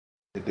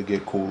To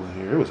get cool in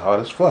here. It was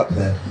hot as fuck.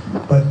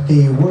 But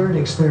the word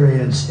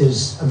experience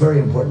is a very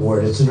important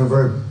word. It's a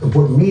very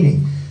important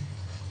meaning.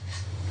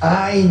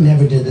 I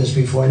never did this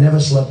before. I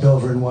never slept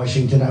over in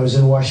Washington. I was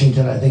in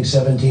Washington, I think,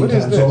 17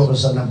 times. All of a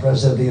sudden, I'm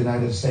president of the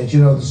United States. You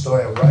know the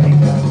story of riding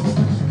down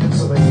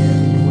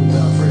Pennsylvania with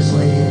the First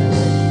Lady and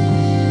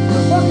everything. What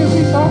the fuck is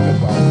he talking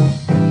about?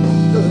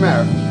 Doesn't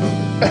matter.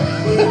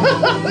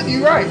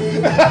 You're right.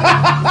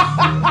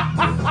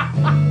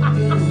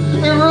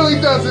 It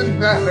really doesn't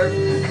matter.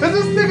 Because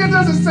this nigga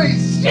doesn't say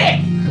shit.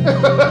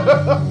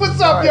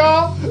 What's up,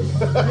 y'all?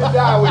 Get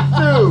down with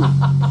two.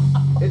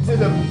 It's in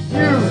the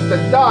views, the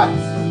thoughts,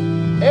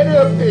 and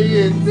the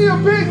opinions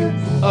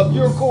of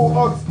Your Cool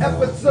Unks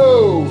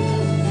episode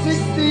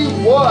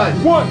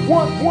 61. What?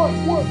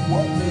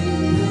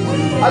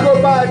 I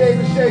go by the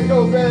name of Shay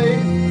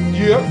Cobain.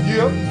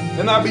 Yep.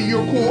 And I be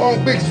Your Cool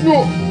Unk Big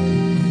Snoop.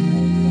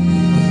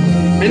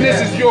 And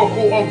this is Your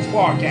Cool Unks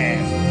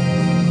podcast.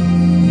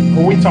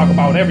 Where we talk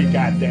about every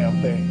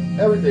goddamn thing.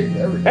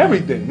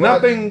 Everything.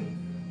 Nothing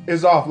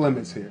is off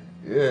limits here.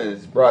 Yeah,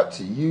 it's brought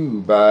to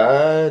you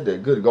by the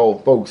good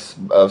old folks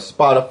of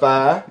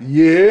Spotify,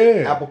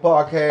 Apple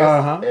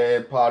Podcasts,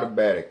 and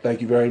Podomatic.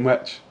 Thank you very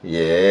much.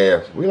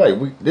 Yeah,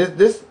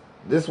 this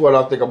is what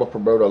I think I'm gonna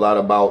promote a lot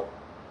about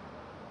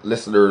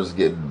listeners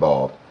getting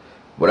involved.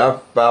 When I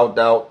found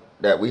out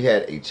that we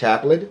had a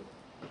chaplain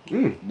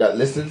that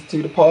listens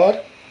to the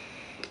pod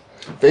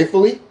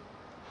faithfully,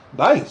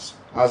 nice.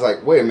 I was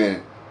like, wait a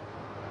minute.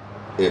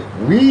 If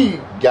we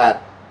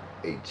got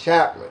a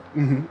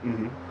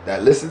chaplain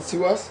that listens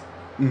to us,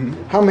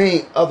 how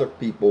many other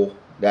people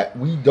that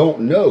we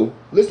don't know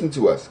listen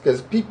to us?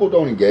 Because people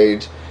don't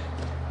engage.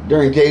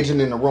 They're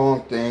engaging in the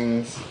wrong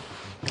things.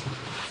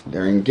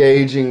 They're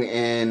engaging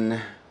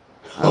in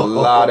a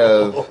lot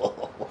of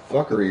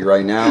fuckery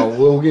right now.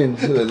 We'll get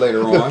into it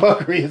later on. The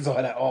fuckery is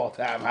on at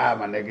all-time high,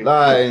 my nigga. A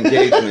lot of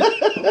engagement.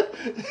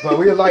 But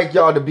we'd like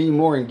y'all to be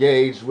more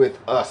engaged with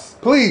us.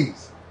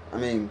 Please. I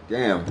mean,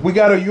 damn. We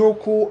got a Your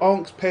Cool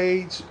Unks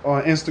page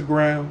on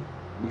Instagram.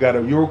 We got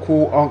a Your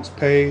Cool Unks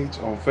page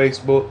on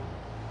Facebook.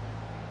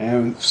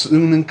 And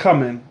soon in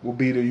coming will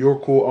be the Your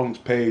Cool Unks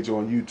page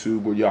on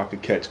YouTube where y'all can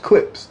catch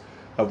clips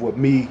of what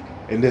me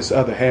and this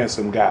other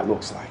handsome guy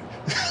looks like.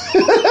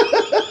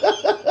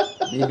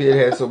 Me being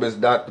handsome is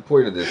not the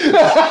point of this.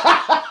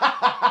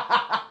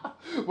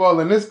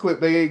 Well, in this clip,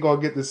 they ain't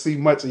gonna get to see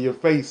much of your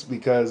face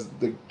because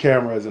the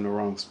camera is in the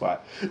wrong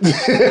spot.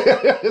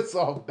 It's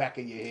all back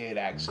of your head,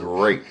 actually.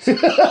 Great. They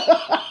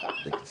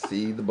can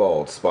see the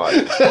bald spot.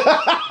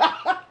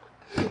 I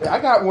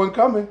got one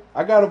coming.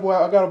 I got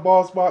a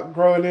bald spot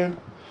growing in.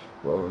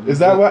 Well, is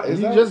that what?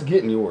 You just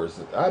getting yours?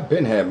 I've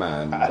been had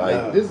mine.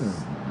 Know. This is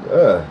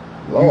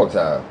long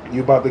time.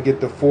 You about to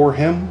get the 4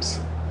 Hymns?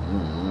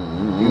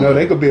 You know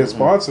they could be a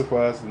sponsor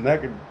for us, and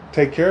that could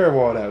take care of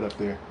all that up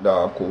there.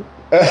 Nah, I'm cool.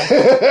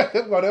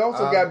 Well, they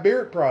also got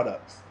beard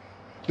products.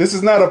 This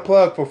is not a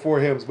plug for 4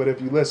 Hymns, but if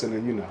you listen,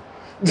 then you know.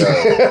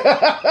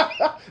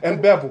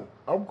 And Bevel.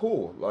 I'm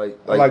cool. I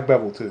like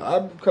Bevel too.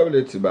 I'm coming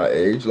into my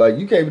age. Like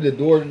you came in the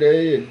door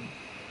today and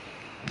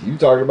you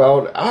talking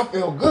about I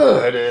feel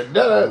good and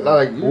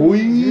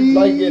you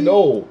like getting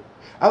old.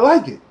 I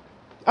like it.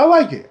 I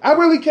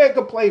really can't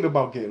complain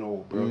about getting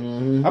old, bro.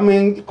 I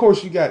mean, of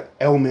course you got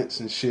ailments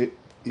and shit.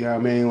 You know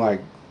what I mean?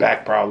 Like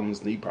back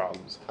problems, knee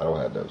problems. I don't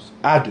have those.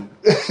 I do.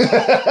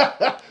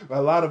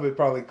 A lot of it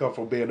probably come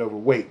from being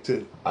overweight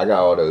too. I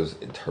got all those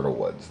internal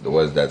ones. The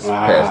ones that's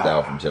passed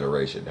down from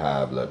generation.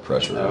 High blood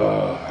pressure.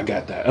 I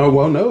got that. Oh,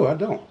 well, no, I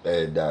don't.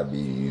 And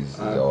diabetes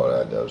and all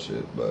that dumb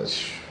shit. But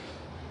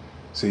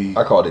see,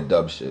 I called it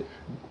dumb shit.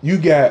 You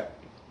got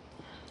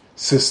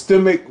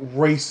systemic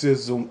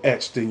racism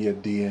etched in your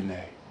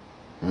DNA.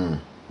 You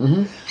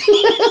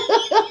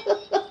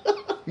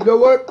know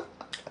what?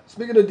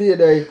 Speaking of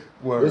DNA,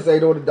 Word. This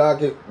ain't on the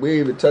docket. We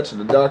ain't even touching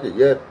the docket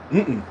yet.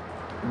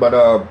 But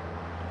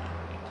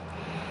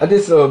I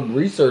did some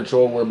research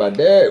on where my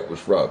dad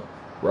was from,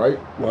 right?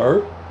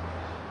 Word.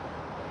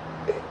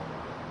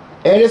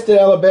 Anniston,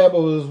 Alabama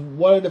was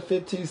one of the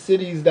 15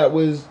 cities that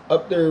was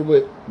up there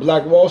with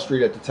Black Wall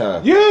Street at the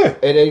time. Yeah.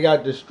 And they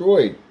got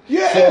destroyed.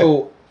 Yeah.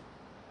 So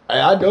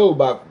I know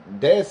my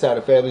dad's side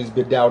of the family's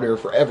been down there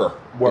forever.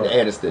 Word.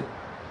 In Anniston.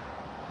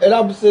 And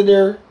I'm sitting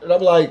there and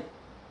I'm like,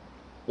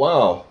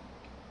 wow.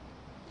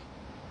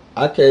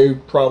 I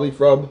came probably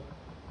from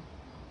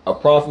a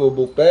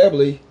profitable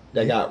family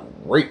that got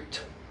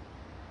raped.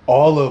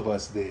 All of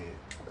us did.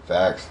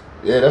 Facts.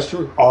 Yeah, that's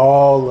true.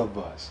 All of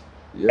us.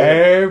 Yeah.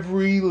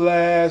 Every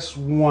last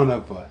one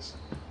of us.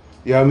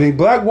 You know what I mean?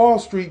 Black Wall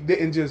Street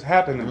didn't just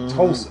happen in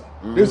Tulsa.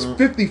 There's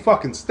 50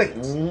 fucking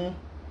states. You know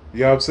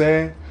what I'm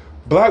saying?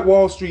 Black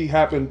Wall Street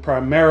happened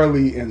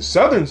primarily in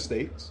southern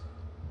states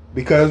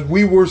because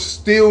we were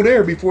still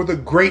there before the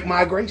Great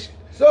Migration.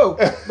 So,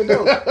 but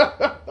no,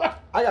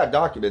 I got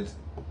documents.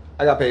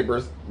 I got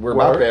papers where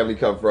my family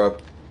come from.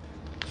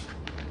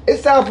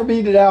 It's time for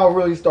me to now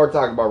really start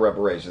talking about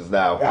reparations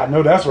now. I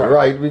know that's right.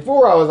 Right.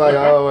 Before I was like,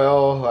 oh,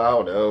 well, I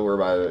don't know where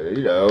my,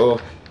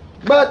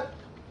 But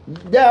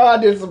now I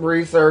did some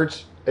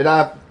research And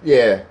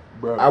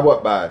Bro. I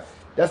went by.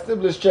 That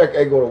stimulus check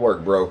ain't going to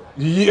work, bro.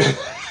 Yeah.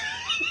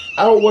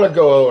 I don't want to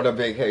go on a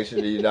vacation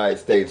in the United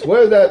States.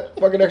 What is that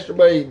fucking extra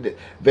money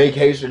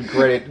vacation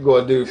credit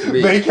going to do for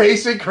me?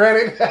 Vacation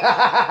credit.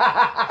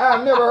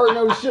 I've never heard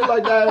no shit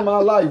like that in my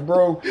life,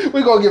 bro.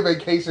 We gonna get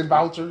vacation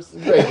vouchers.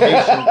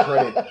 Vacation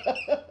credit.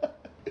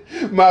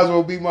 Might as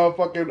well be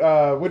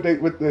motherfucking with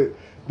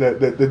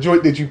the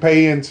joint that you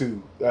pay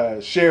into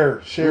share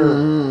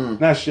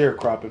not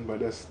sharecropping, but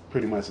that's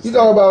pretty much the You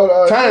same. talking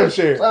about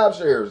timeshare?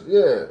 Timeshares,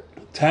 yeah.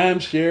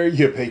 Timeshare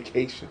your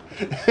vacation.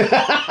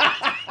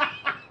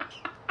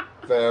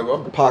 Fam,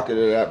 I'm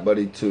pocketing that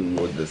money too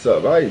with the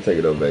sub. I ain't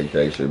taking no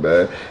vacation,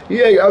 man.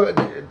 You ain't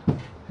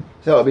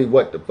telling me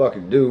what to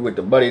fucking do with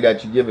the money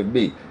that you giving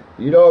me.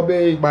 You know what I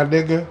mean? My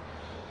nigga,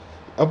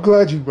 I'm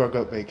glad you brought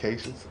up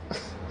vacations.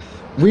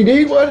 We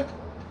need one.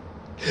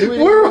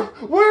 Where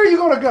are you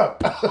gonna go?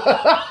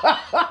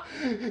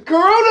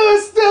 Corona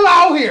is still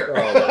out here.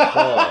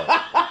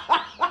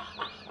 Oh,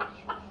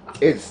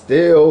 it's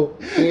still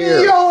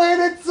here. Yo,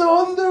 and it's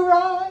on the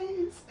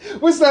rise.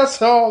 What's that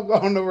song,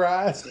 On the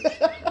Rise?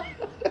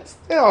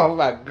 Oh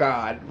my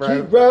God,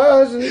 bro. Keep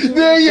rising.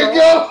 There you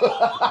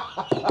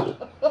go.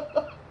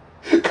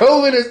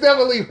 COVID is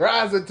definitely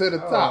rising to the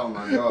top. Oh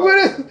my God. What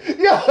is,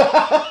 yeah.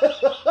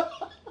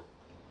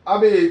 I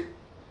mean,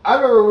 I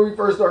remember when we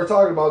first started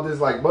talking about this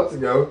like months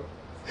ago.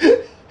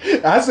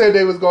 I said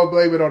they was gonna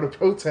blame it on the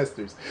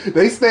protesters.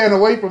 They stand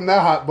away from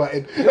that hot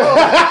button.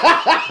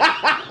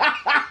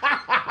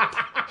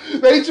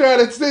 They try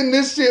to send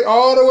this shit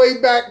all the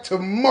way back to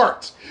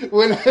March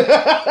when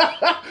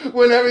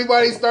when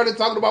everybody started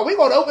talking about we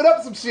gonna open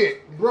up some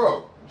shit.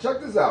 Bro,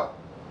 check this out.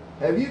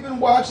 Have you been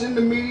watching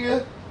the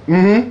media?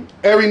 Mm-hmm.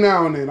 Every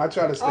now and then I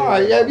try to stay. All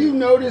right, have you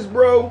noticed,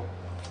 bro,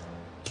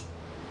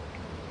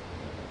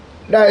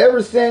 that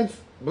ever since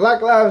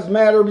Black Lives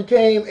Matter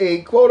became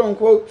a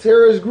quote-unquote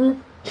terrorist group,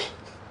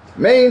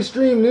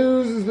 mainstream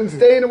news has been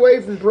staying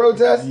away from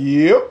protests?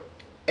 Yep.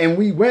 And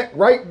we went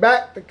right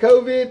back to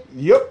COVID?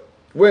 Yep.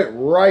 Went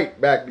right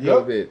back to Yep.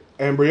 COVID.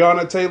 And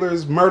Breonna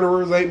Taylor's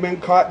murderers ain't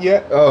been caught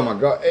yet. Oh my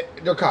God.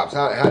 The cops,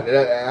 how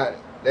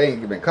they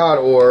ain't been caught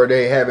or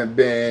they haven't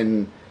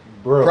been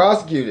Bro.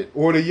 prosecuted.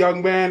 Or the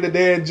young man that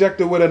they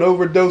injected with an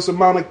overdose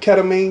amount of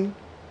ketamine.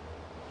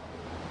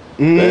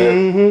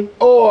 Mm-hmm.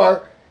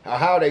 Or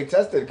how they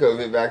tested the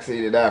COVID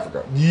vaccine in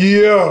Africa.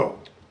 Yo.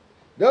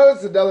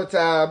 That's another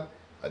time,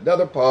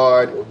 another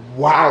pod.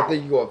 Wow. I don't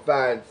think you're going to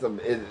find some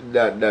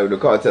the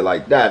content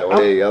like that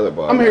on any other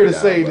pod. I'm here to right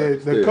say now,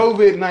 that but the still.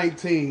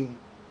 COVID-19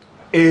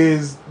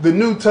 is the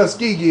new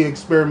Tuskegee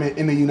experiment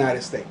in the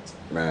United States.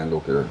 Man,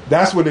 look here.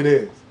 That's what it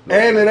is.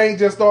 And it ain't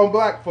just on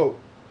black folk.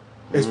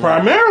 It's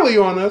primarily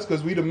on us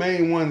because we the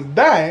main ones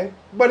dying,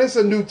 but it's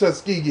a new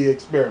Tuskegee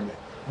experiment.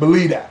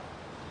 Believe that.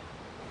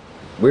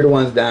 We're the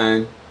ones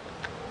dying.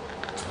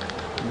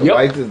 The Yep.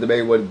 whites is the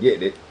main one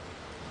getting it.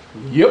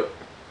 Yep.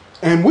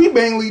 And we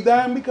mainly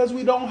dying because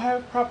we don't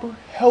have proper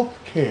health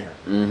care.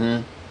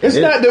 Mm-hmm. It's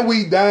not that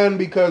we dying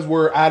because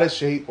we're out of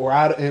shape or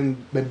in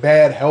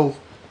bad health,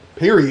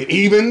 period.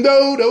 Even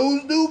though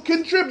those do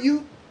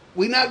contribute.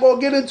 We're not going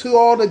to get into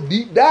all the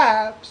deep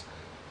dives.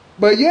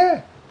 But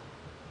yeah.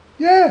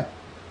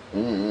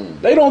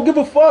 They don't give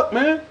a fuck,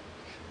 man.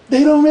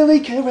 They don't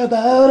really care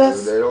about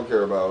us. They don't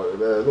care about it,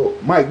 man.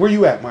 Look. Mike, where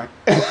you at, Mike?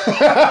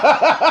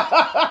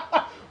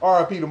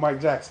 R.I.P. to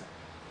Mike Jackson.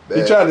 He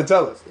Man. tried to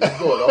tell us. It's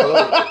going all over.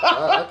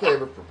 I can't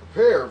even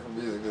prepare for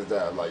music this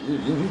time. Like,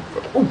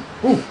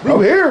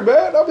 I'm here,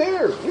 man. I'm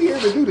here. We here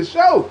to do the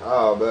show.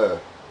 Oh, man.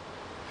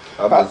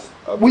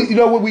 You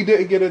know what we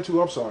didn't get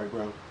into? I'm sorry,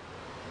 bro.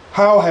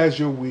 How has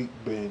your week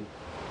been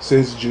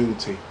since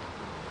Juneteenth?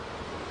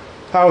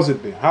 How's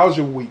it been? How's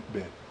your week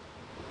been?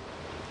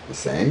 The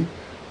same.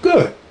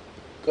 Good.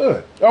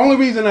 The only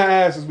reason I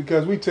ask is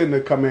because we tend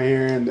to come in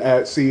here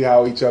and see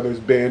how each other's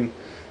been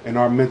and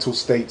our mental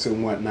states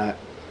and whatnot.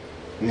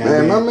 You know what I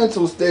Man, mean? my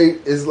mental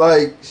state is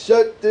like,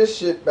 shut this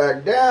shit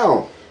back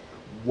down.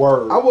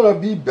 Word. I want to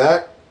be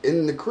back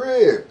in the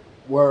crib.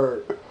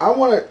 Word. I'm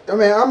going to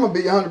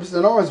be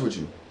 100% honest with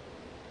you.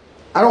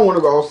 I don't want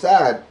to go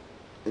outside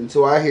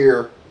until I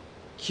hear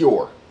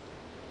cure.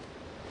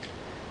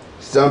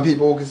 Some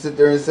people can sit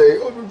there and say,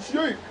 oh,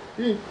 shit,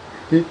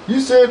 you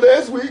said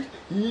last week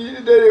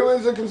that it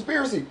was a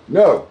conspiracy.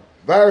 No,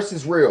 virus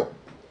is real.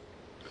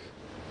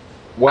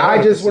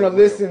 I just want to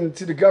listen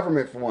to the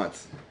government for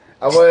once.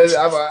 I want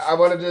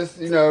to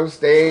just,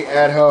 stay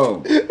at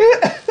home.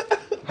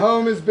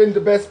 Home has been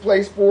the best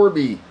place for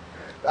me.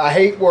 I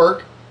hate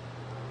work.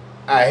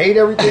 I hate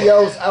everything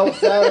else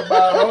outside of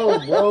my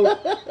home, bro.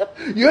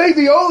 You ain't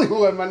the only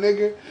one, my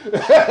nigga.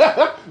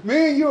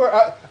 Me and you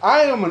are.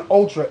 I am an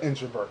ultra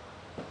introvert.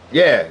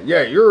 Yeah,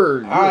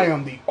 you're. I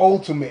am the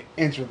ultimate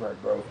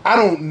introvert, bro. I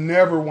don't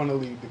never want to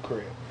leave the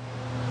crib.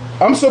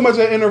 I'm so much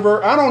an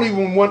introvert, I don't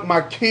even want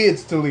my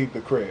kids to leave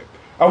the crib.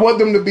 I want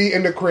them to be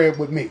in the crib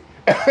with me.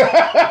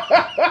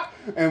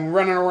 And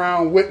running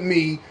around with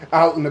me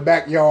out in the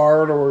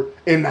backyard or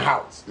in the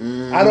house.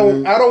 I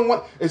don't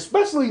want,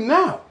 especially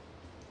now.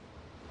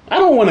 I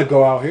don't want to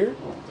go out here.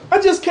 I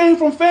just came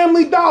from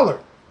Family Dollar.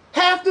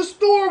 Half the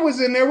store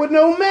was in there with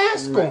no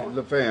mask on.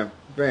 Look, fam.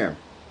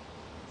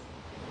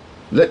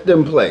 Let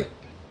them play.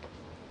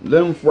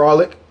 Let them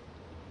frolic.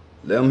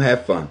 Let them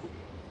have fun.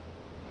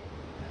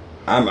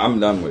 I'm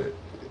done with it.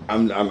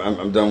 I'm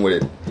done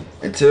with it.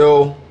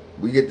 Until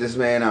we get this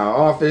man out of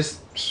office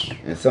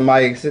and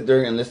somebody sit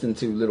there and listen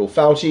to little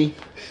Fauci.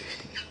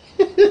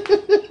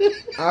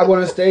 I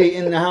want to stay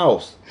in the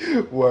house.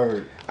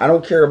 Word. I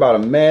don't care about a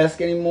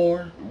mask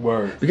anymore.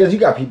 Word. Because you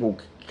got people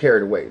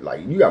carried away.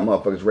 Like, you got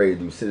motherfuckers ready to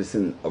do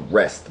citizen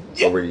arrest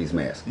over these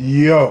masks.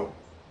 Yo.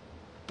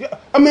 Yeah,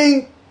 I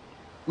mean,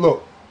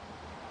 look,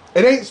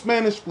 it ain't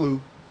Spanish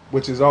flu,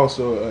 which is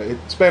also,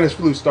 Spanish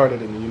flu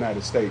started in the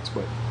United States,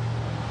 but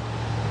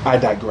I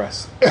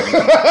digress.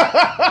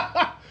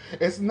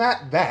 It's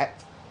not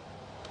that.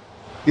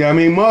 Yeah, I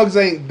mean, mugs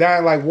ain't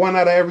dying. Like, 1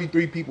 out of every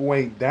 3 people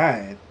ain't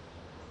dying.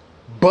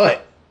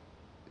 But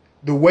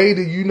the way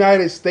the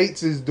United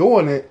States is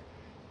doing it,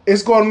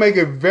 it's going to make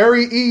it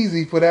very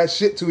easy for that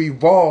shit to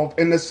evolve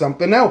into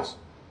something else.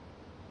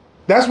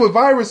 That's what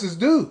viruses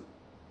do.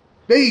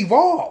 They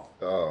evolve.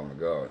 Oh, my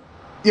God.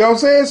 You know what I'm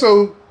saying?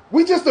 So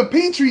we just a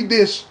petri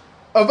dish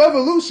of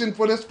evolution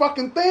for this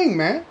fucking thing,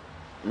 man.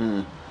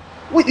 You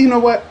know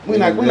what? We're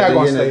not going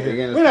to stay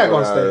here. We're not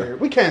going to stay here.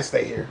 We can't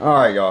stay here. All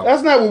right, y'all.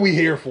 That's not what we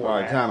here for. All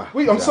right, time out.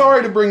 I'm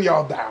sorry to bring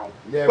y'all down.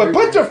 Yeah, but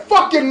put your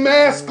fucking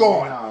mask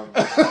on.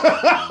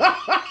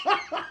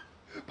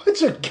 Put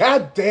your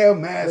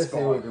goddamn mask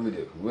on. What can we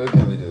do? What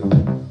can we do?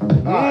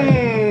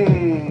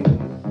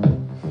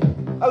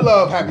 I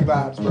love happy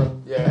vibes,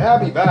 bro. Yeah,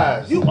 happy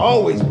vibes. You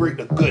always bring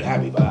the good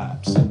happy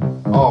vibes.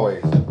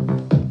 Always.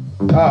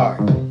 All right.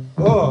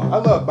 Oh, I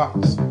love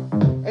bounce.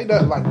 Ain't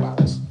nothing like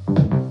bounce.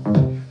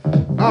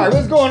 All right,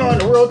 what's going on in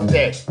the world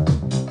today?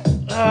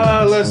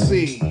 Let's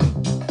see.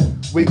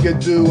 We could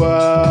do,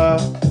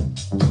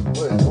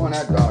 What is going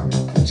on, dog?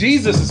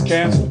 Jesus is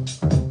canceled.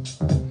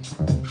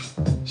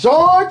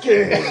 Sean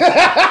King.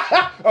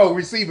 Oh,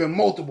 receiving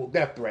multiple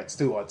death threats,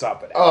 too, on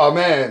top of that. Oh,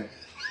 man.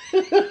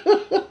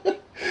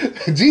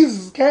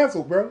 Jesus is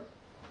canceled, bro.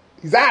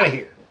 He's out of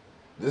here.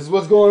 This is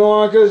what's going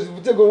on because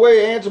we took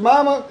away Aunt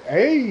Jemima.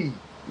 Hey.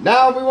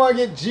 Now we want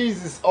to get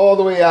Jesus all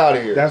the way out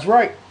of here. That's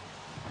right.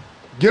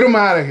 Get him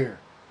out of here.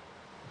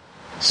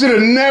 Should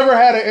have never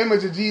had an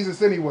image of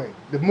Jesus anyway.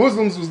 The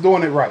Muslims was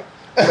doing it right.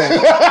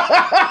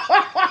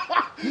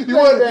 You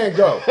want Van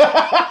Gogh?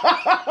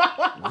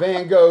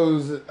 Van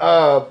Gogh's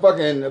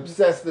fucking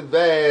obsessive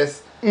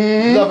ass,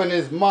 loving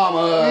his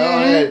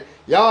mama.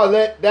 Y'all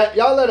let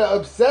an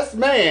obsessed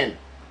man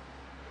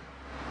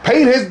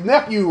paint his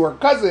nephew or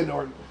cousin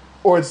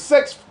or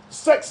sex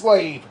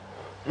slave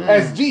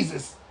as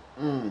Jesus.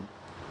 And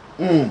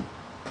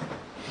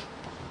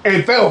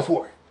fell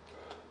for it.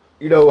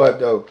 You know what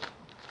though?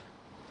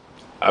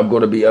 I'm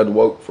gonna be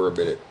unwoke for a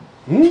minute.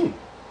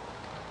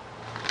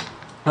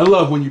 I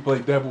love when you play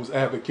devil's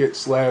advocate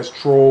 /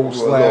 troll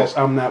 /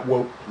 I'm not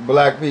woke.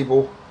 Black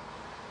people.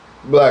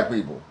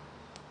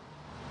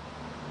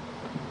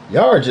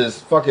 Y'all are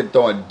just fucking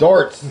throwing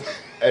darts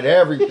at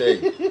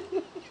everything.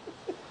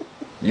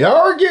 Y'all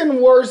are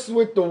getting worse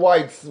with the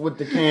whites with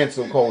the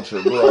cancel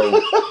culture, bro.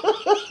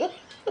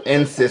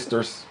 And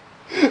sisters.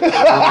 Smooth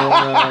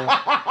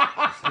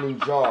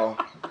jaw.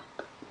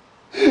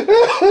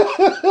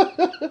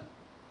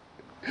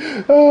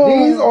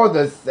 These are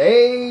the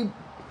same.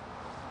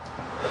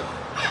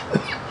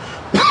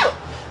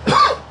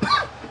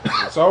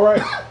 It's all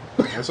right.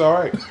 It's all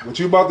right. What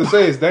you about to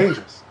say is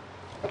dangerous.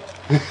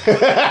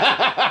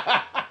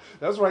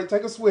 That's right.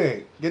 Take a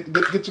swig.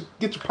 Get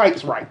your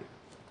pipes right.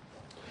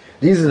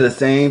 These are the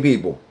same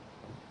people.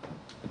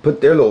 Put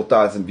their little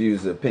thoughts and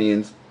views and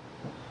opinions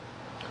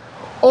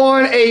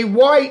on a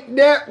white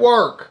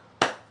network.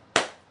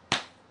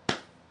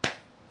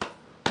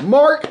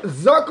 Mark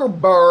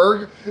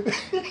Zuckerberg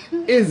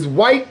is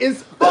white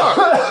as fuck.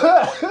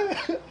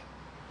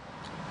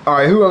 All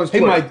right, who owns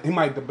Twitter? He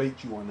might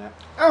debate you on that.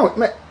 Oh,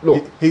 man,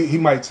 look. He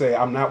might say,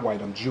 I'm not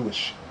white, I'm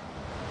Jewish.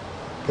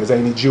 Because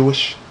ain't he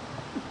Jewish?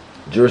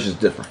 Jewish is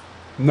different.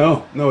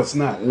 No, it's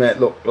not. Man,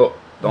 look. Don't.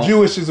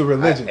 Jewish is a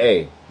religion.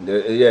 Yeah,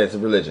 it's a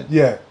religion.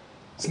 Yeah.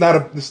 It's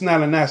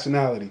not a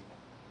nationality.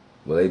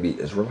 Will they be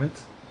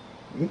Israelites?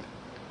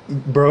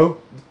 Bro,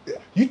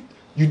 you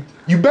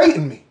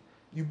baiting me.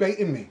 You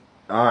baiting me.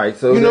 All right,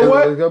 so you know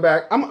what? Let's go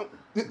back.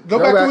 Go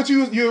back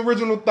to what your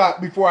original thought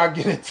before I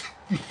get it.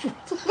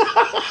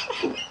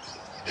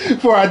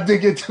 Before I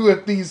dig into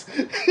it, these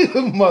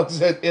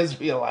mugs and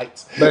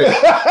Israelites.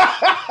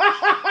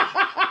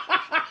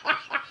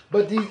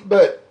 But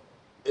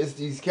it's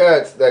these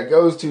cats that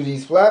goes to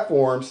these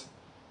platforms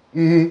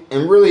and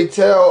really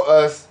tell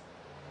us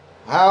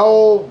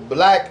how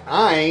black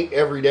I ain't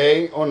every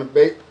day on the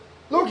bait.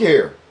 Look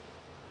here.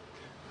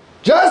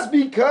 Just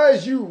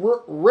because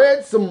you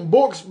read some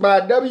books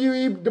by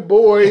W.E. Du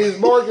Bois,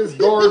 Marcus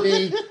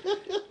Garvey,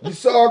 you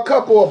saw a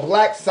couple of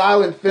black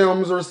silent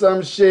films or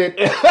some shit.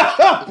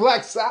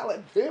 Black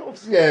silent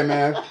films? Yeah,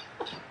 man.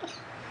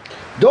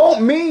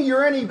 Don't mean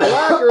you're any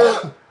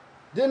blacker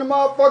than a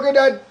motherfucker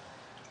that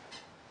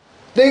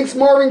thinks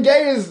Marvin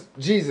Gaye is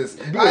Jesus.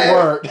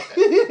 Word.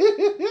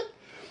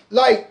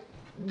 Like,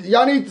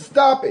 y'all need to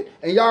stop it.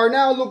 And y'all are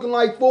now looking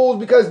like fools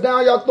because now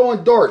y'all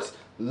throwing darts.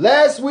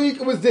 Last week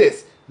it was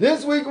this.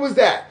 This week it was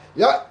that.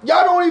 Y'all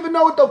don't even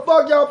know what the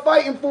fuck y'all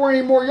fighting for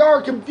anymore. Y'all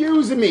are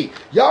confusing me.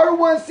 Y'all the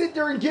ones sit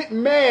there and get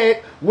mad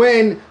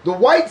when the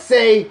whites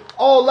say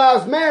all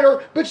lives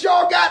matter, but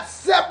y'all got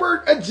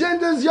separate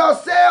agendas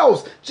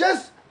yourselves.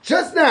 Just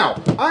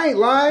now. I ain't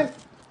lying.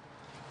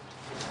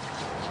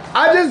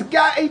 I just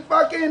got a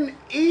fucking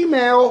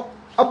email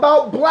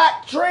about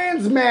Black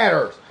Trans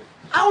Matters.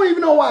 I don't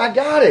even know why I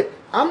got it.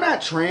 I'm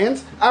not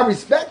trans. I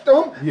respect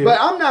them, but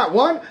I'm not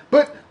one.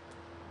 But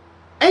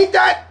ain't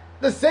that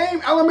the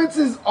same elements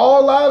as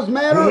all lives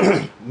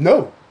matter?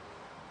 No.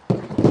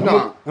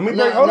 No. Hold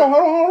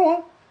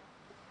on.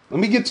 Let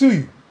me get to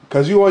you.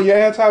 Because you on your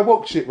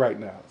anti-woke shit right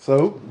now.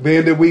 So,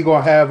 then that we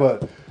going to have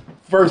a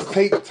first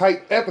take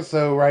type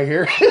episode right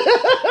here.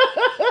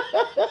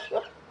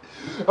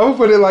 I'm going to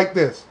put it like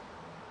this.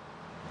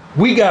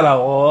 We got a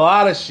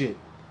lot of shit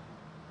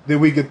that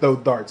we could throw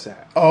darts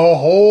at. A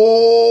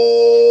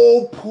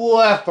whole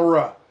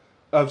plethora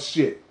of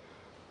shit.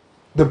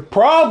 The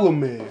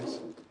problem is,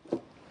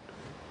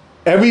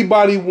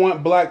 everybody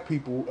want black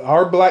people,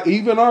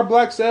 even our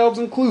black selves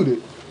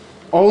included,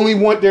 only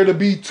want there to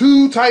be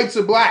two types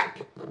of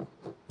black.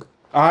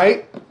 All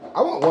right?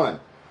 I want one.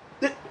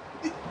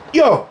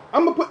 Yo, I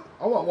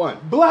want one.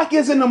 Black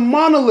isn't a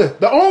monolith.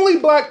 The only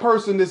black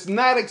person that's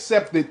not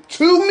accepted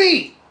to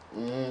me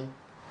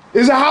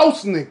is a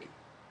house nigga.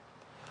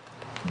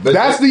 But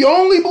that's the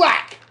only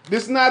black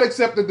that's not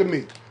accepted to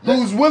me.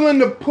 Who's willing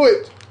to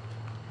put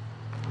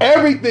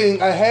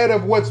everything ahead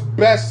of what's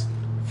best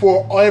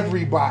for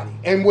everybody.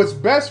 And what's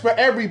best for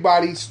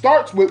everybody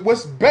starts with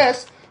what's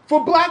best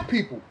for black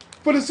people.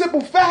 For the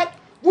simple fact,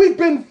 we've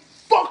been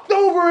fucked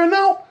over and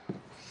out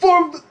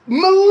for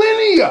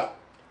millennia.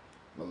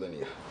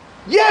 Millennia.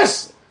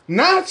 Yes,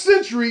 not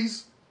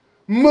centuries,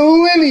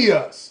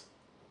 millennia.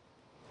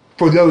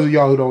 For those of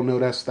y'all who don't know,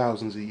 that's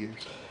thousands of years.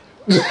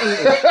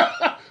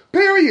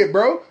 Period,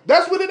 bro.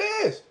 That's what it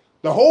is.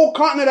 The whole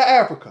continent of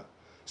Africa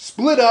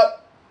split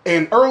up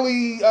in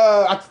early,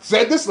 I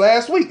said this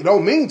last week, I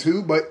don't mean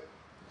to, but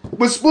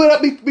was split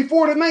up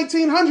before the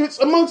 1900s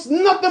amongst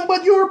nothing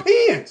but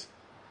Europeans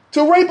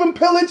to rape and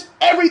pillage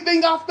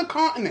everything off the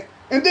continent.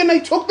 And then they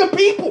took the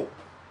people.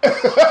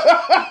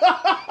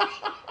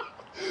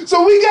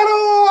 So we got a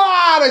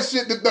lot of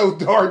shit to throw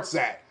darts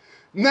at.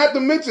 Not to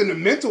mention the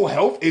mental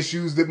health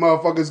issues that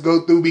motherfuckers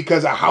go through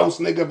because of house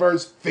nigga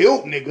versus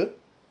field nigga.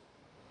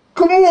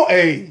 Come on,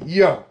 hey,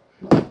 yo.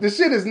 This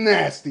shit is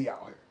nasty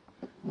out here.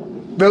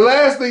 The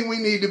last thing we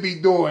need to be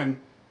doing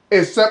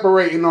is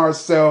separating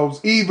ourselves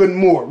even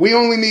more. We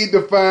only need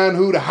to find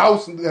who the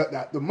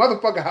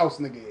motherfucking house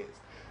nigga is.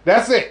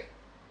 That's it.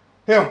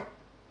 Him.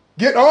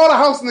 Get all the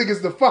house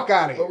niggas the fuck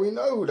out of here. But we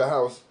know who the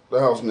house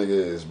nigga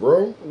is,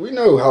 bro. We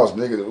know house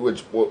niggas,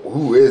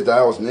 who is the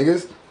house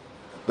niggas.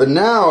 But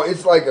now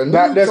it's like a new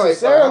Not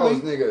necessarily.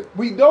 type of house nigga.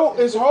 We don't.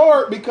 It's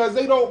hard because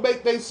they don't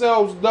make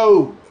themselves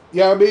known.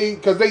 You know what I mean?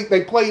 Because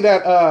they play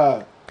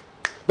that.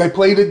 They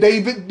play the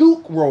David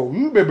Duke role.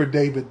 You remember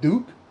David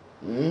Duke?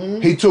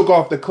 Mm-hmm. He took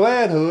off the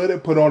Klan hood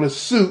and put on a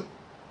suit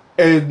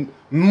and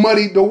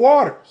muddied the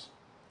waters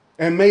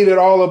and made it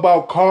all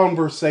about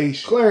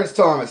conversation. Clarence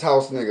Thomas,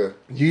 house nigga.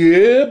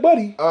 Yeah,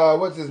 buddy.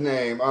 What's his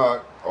name?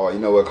 You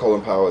know what?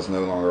 Colin Powell is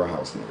no longer a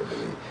house nigga,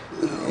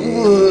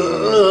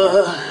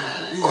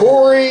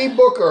 Cory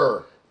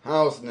Booker,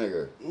 house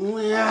nigga.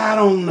 I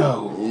don't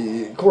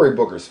know. Cory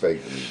Booker's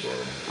fake to me, bro.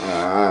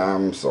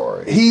 I'm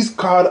sorry. He's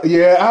caught.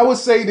 Yeah, I would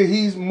say that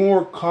he's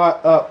more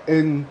caught up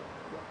in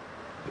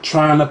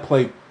trying to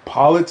play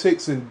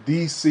politics in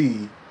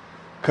D.C.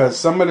 Because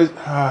some of the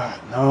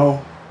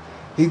no,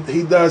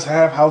 he does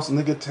have house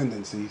nigga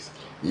tendencies.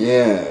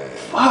 Yeah.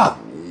 Fuck.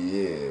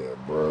 Yeah,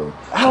 bro.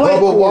 Like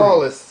Bubba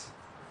Wallace.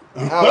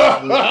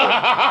 House nigga.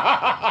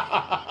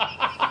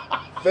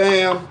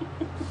 Fam,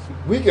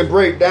 we can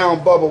break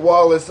down Bubba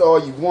Wallace all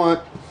you want.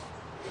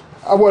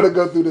 I want to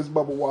go through this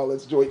Bubba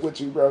Wallace joint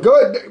with you, bro. Go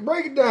ahead,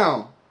 break it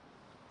down.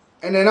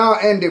 And then I'll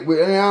end it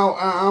with, and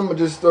I'm going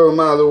to just throw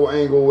my little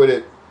angle with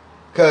it.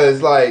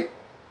 Because, like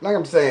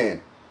I'm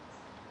saying,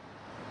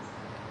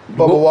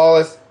 Bubba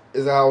Wallace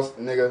is a house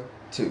nigga,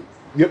 too.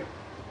 Yep.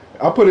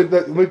 I'll put it,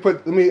 let me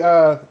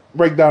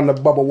break down the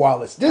Bubba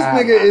Wallace. This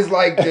nigga is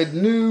like the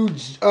new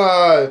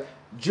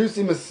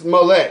Juicy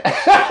Smollett.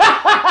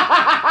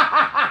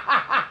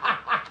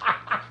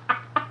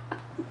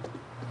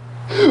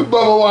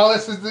 Bubba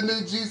Wallace is the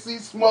new Juicy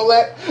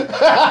Smollett.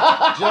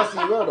 Jesse,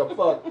 where the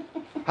fuck?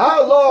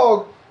 How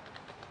long?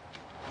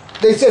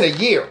 They said a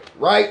year,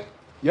 right?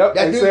 Yep,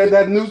 they said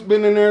that news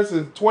been in there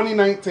since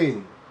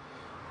 2019.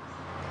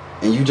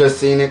 And you just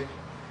seen it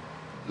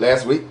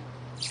last week?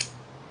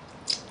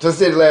 Just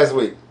did it last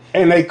week.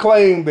 And they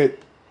claim that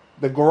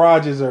the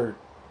garages are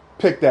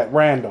picked at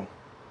random.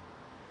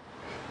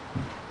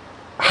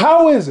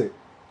 How is it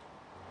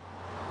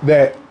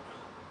that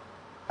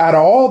out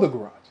of all the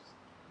garages,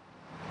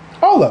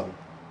 all of them,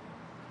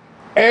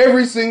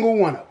 every single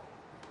one of them,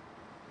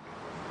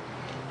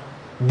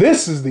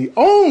 This is the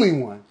only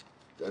one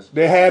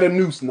that had a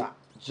noose knot.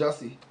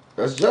 Jussie.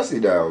 That's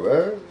Jussie now,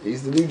 man.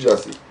 He's the new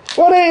Jussie.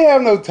 Well, they ain't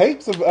have no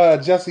tapes of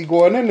Jussie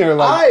going in there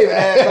like. I even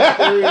had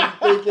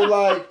some thinking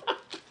like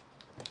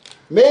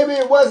maybe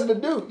it wasn't a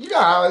dude. You know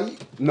how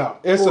no,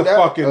 it's a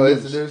fucking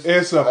noose.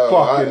 It's a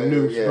fucking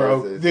noose,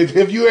 bro.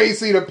 If you ain't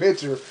seen a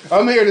picture,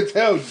 I'm here to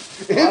tell you,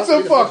 it's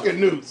a fucking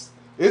noose.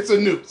 It's a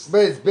noose.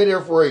 But it's been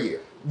there for a year.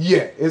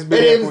 Yeah, it's been.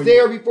 And there it was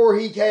there before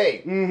he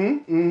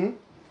came.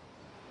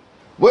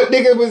 What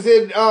nigga was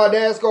in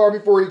NASCAR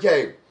before he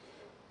came?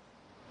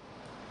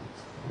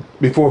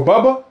 Before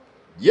Bubba?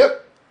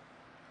 Yep.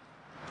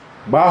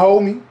 My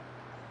homie,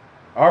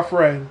 our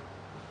friend,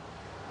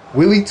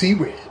 Willie T.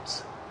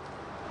 Ribs.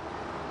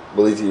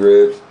 Willie T.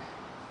 Ribs.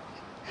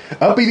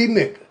 Uppity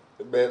nigga.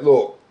 Man,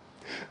 look.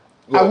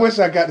 I wish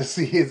I got to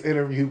see his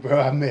interview,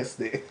 bro. I missed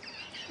it.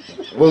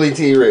 Willie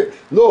T. Ribs.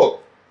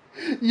 Look.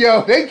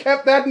 Yo, they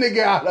kept that nigga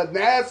out of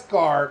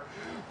NASCAR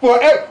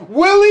forever.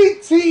 Willie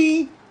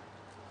T.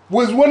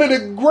 was one of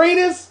the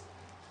greatest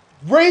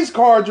race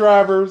car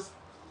drivers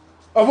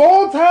of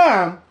all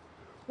time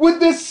with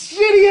the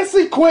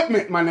shittiest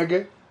equipment, my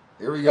nigga.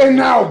 Here we go. And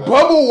now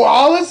Bubba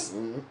Wallace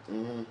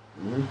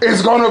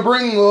is going to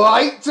bring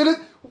light to the...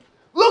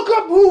 Look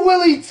up who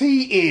Willie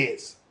T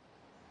is.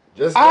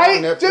 Just go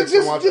on Netflix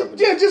and watch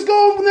Uppity. Yeah, just go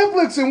on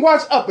Netflix and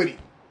watch Uppity.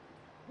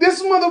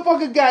 This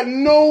motherfucker got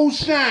no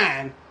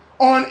shine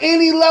on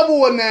any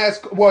level of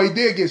NASCAR. Well, he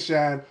did get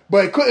shine,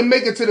 but he couldn't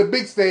make it to the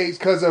big stage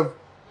because of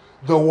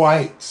the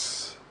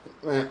whites.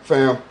 Man,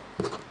 fam.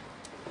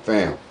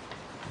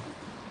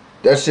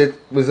 That shit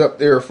was up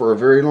there for a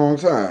very long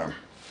time.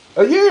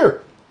 A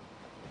year.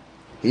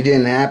 He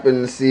didn't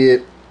happen to see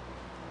it.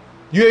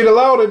 You ain't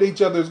allowed at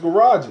each other's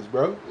garages,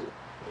 bro.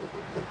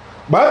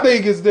 My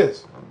thing is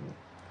this.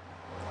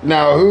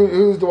 Now,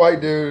 who's the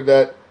white dude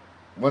that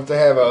wants to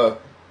have a...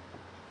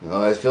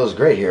 Oh, it feels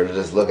great here to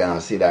just look out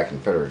and see that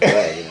Confederate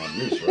flag and that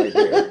noose right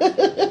there.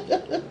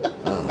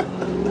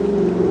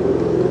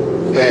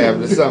 Fam,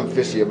 there's something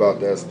fishy about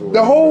that story.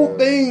 The whole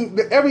thing,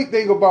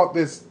 everything about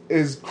this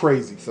is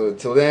crazy. So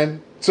until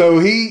then, so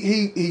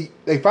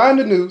they find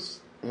the noose.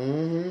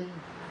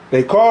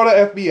 They call the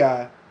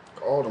FBI.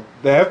 Called him.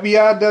 The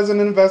FBI does an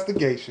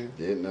investigation.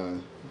 Did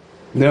none.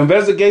 The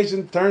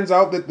investigation turns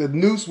out that the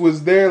noose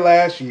was there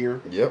last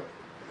year. Yep.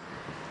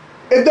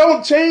 It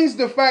don't change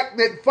the fact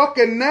that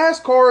fucking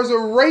NASCAR is a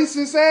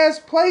racist ass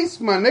place,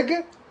 my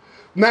nigga.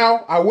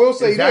 Now, I will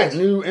say is that this.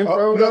 New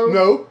info, though?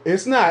 No,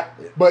 it's not.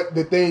 But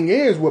the thing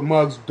is, what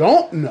mugs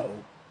don't know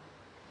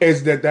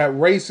is that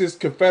racist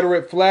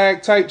Confederate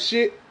flag type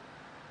shit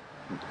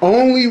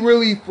only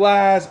really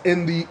flies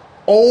in the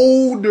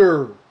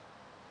older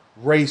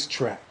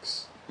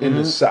racetracks in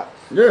the South.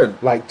 Yeah.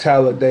 Like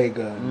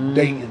Talladega and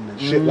Dayton and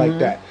shit like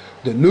that.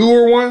 The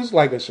newer ones,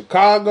 like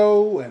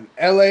Chicago and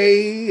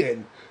LA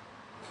and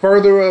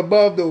further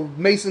above the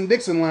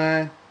Mason-Dixon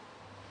line,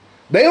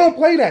 they don't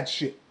play that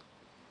shit.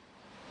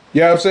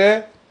 You know what I'm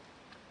saying?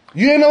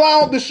 You ain't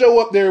allowed to show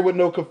up there with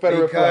no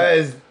Confederate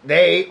flag.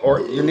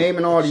 Because you're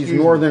naming all these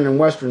northern and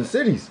western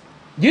cities.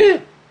 Yeah.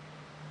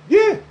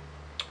 Yeah.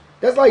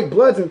 That's like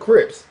Bloods and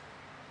Crips.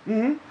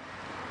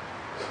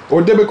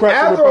 Or Democrats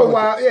After or a Republicans.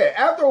 while,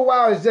 after a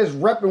while, it's just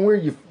repping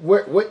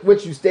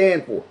what you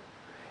stand for.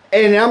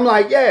 And I'm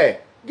like, yeah,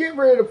 get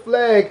rid of the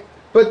flag,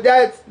 but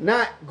that's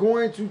not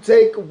going to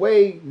take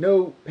away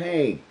no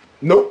pain.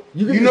 Nope.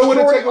 You can know what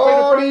to destroy take away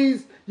all the pain?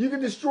 these. You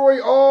can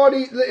destroy all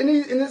these, and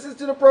this is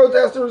to the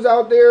protesters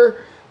out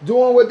there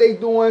doing what they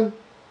doing.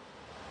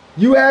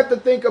 You have to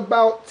think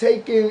about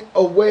taking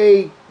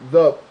away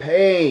the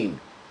pain,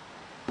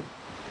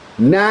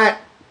 not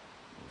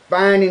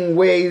finding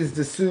ways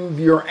to soothe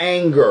your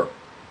anger.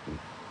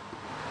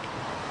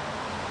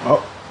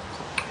 Oh.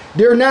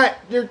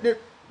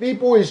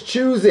 People is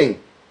choosing.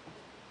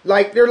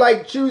 They're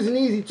like choosing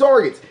easy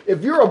targets.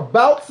 If you're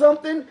about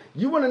something,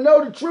 you want to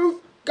know the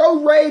truth,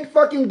 go raid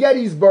fucking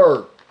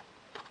Gettysburg.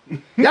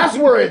 That's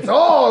where it's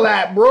all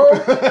at, bro.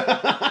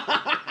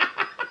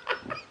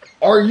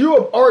 Are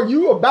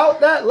you about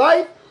that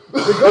life?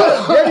 To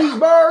go to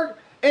Gettysburg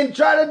and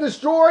try to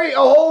destroy a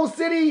whole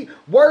city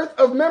worth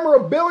of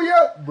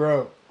memorabilia?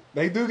 Bro,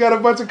 they do got a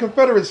bunch of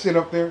Confederate shit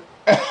up there.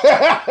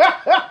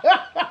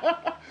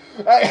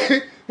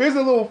 Here's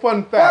a little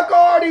fun fact. Fuck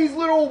all these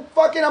little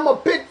fucking I'ma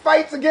pick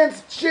fights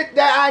against shit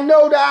that I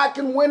know that I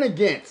can win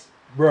against.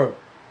 Bro.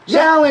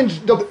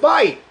 Challenge the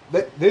fight.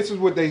 This is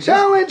what they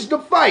challenge the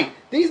fight.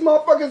 These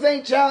motherfuckers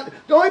ain't challenge.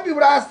 The only people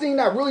that I seen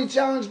that really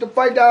challenged the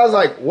fight that I was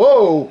like,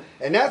 whoa,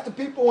 and that's the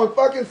people in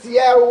fucking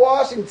Seattle,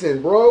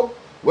 Washington, bro.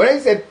 Where they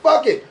said,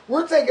 fuck it,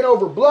 we're taking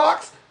over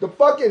blocks, the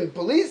fucking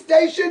police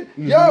station.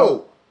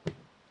 Yo,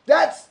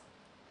 that's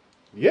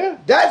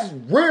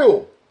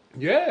real.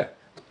 Yeah.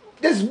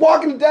 This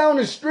walking down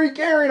the street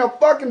carrying a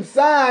fucking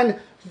sign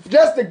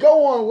just to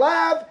go on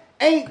live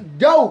ain't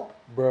dope.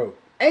 Bro.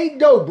 Ain't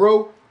dope,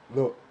 bro.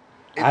 Look,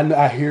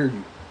 I hear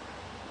you.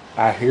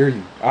 I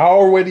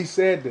already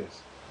said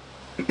this.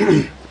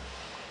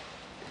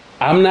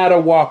 I'm not a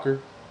walker.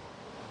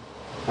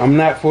 I'm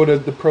not for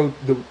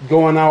the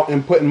going out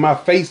and putting my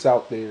face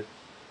out there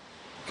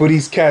for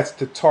these cats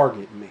to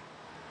target me.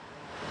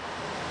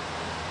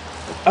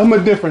 I'm a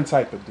different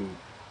type of dude.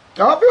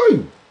 I feel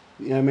you.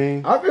 You know what I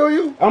mean? I feel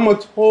you. I'm a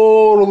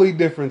totally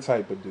different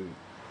type of dude.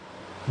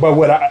 But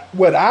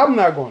what I'm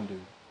not going to do,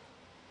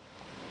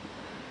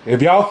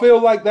 if y'all feel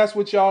like that's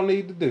what y'all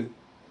need to do,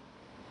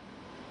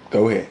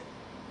 go ahead.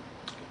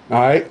 All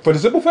right? For the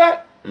simple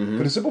fact,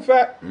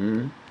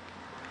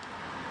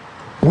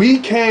 we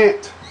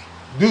can't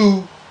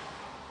do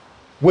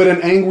what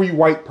an angry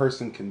white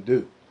person can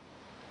do.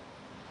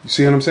 You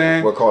see what I'm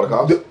saying? What, call the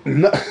cops?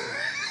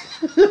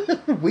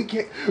 We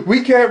can't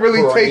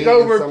really Pour take a hand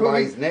in over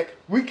somebody's police. neck?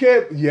 We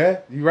can't. Yeah,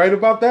 you right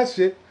about that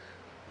shit.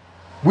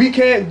 We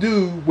can't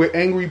do what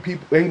angry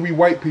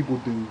white people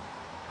do,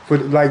 for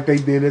like they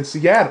did in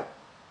Seattle.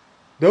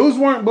 Those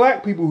weren't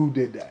black people who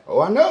did that. Oh,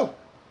 I know.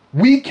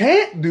 We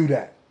can't do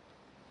that.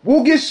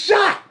 We'll get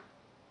shot.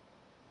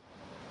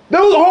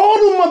 All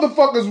the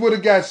motherfuckers would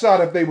have got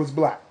shot if they was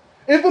black.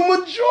 If a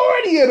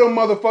majority of them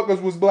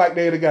motherfuckers was black,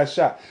 they'd have got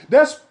shot.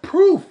 That's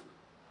proof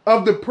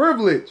of the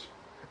privilege.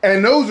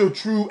 And those are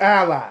true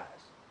allies.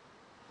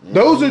 Mm-hmm.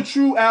 Those are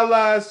true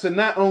allies to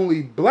not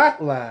only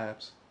black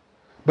lives,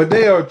 but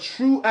they are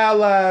true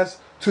allies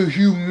to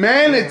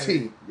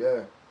humanity.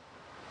 Yeah.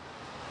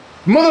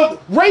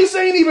 Race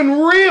ain't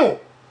even real.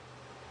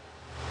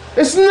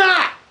 It's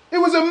not. It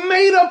was a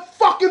made up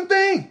fucking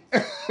thing.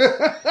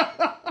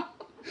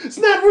 It's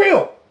not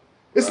real.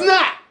 It's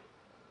not.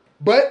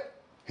 But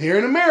here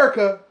in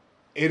America,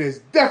 it is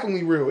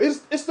definitely real.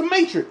 It's the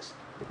Matrix.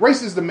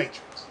 Race is the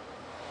Matrix.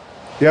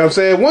 You know what I'm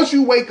saying? Once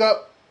you wake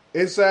up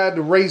inside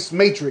the race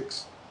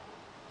matrix,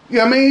 you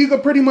know what I mean? You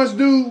can pretty much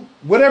do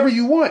whatever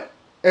you want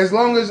as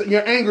long as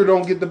your anger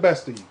don't get the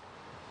best of you.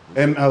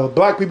 And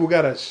black people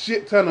got a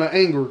shit ton of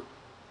anger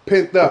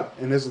pent up,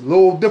 and it's a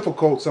little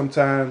difficult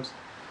sometimes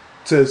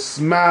to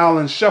smile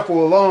and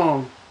shuffle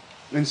along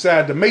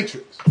inside the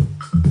matrix.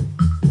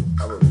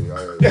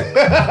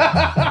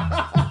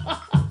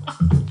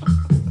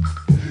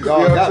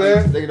 Y'all got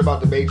me thinking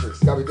about the Matrix.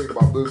 Got me thinking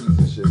about movies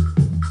and shit.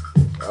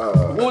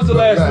 What was the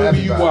last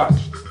movie you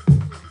watched?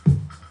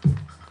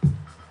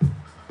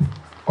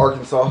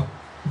 Arkansas.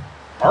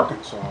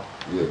 Arkansas?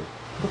 Yeah.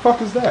 The fuck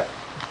is that?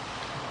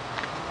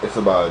 It's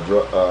about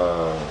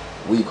a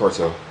weed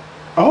cartel.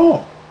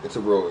 Oh. It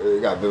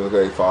got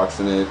Vivica A. Fox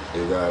in it.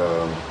 It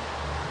got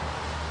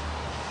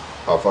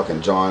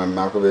fucking John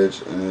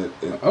Malkovich in it.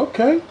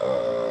 Okay.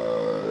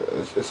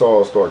 It's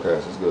all star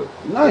cast. It's good.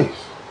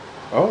 Nice.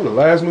 Oh, the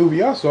last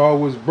movie I saw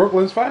was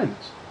Brooklyn's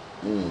Finest.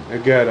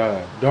 It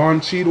got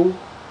Don Cheadle,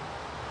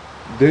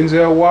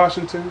 Denzel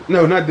Washington.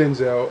 No, not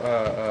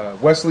Denzel.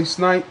 Wesley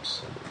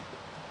Snipes,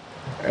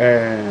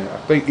 and I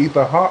think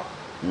Ethan Hawke.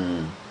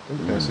 I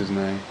think that's his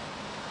name.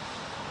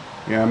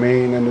 You know what I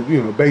mean?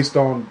 And based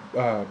on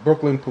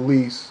Brooklyn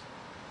police,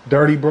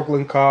 dirty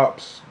Brooklyn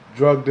cops,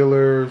 drug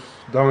dealers.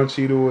 Don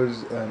Cheadle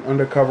is an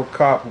undercover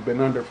cop who's been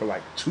under for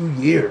like 2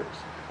 years.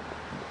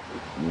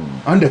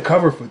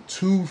 Undercover for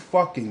 2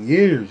 fucking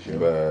years,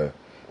 yo.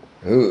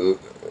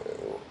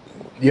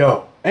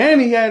 Yo,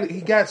 and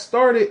he got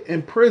started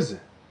in prison.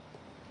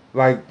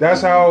 Like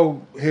that's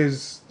how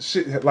his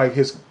shit, like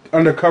his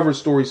undercover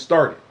story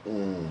started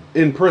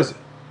in prison.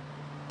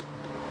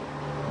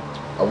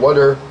 I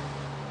wonder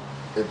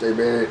if they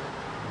made it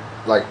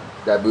like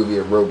that movie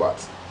of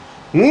robots.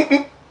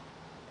 You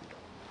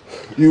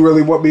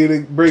really want me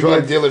to bring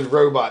drug dealing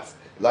robots?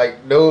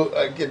 Like no,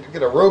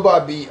 can a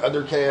robot be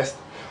undercast?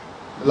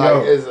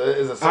 Like is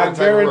a certain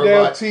type of robot?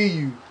 Guarantee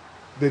you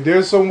that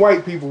there's some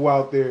white people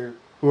out there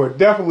who are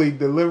definitely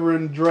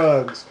delivering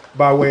drugs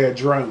by way of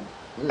drone.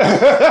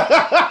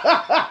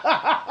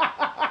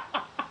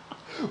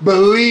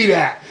 Believe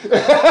that.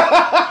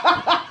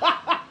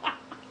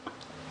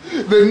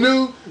 The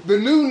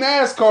new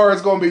NASCAR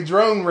is going to be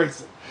drone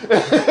racing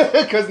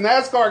because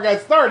NASCAR got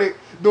started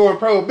during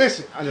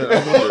Prohibition. I know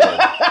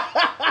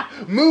that.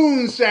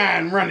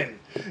 Moonshine running.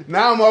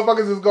 Now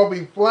motherfuckers is going to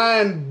be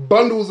flying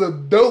bundles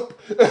of dope.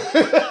 See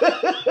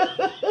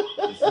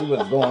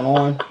what's going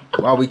on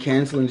while we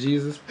canceling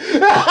Jesus. You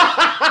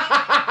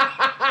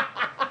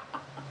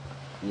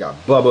got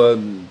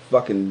Bubba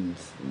fucking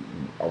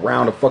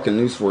around a fucking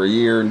noose for a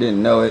year and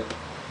didn't know it.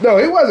 No,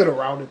 he wasn't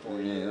around it for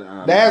a year.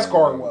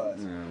 NASCAR was.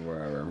 Yeah,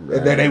 whatever.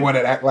 And then they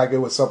wanted to act like it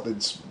was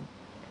something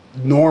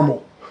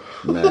normal.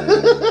 Man.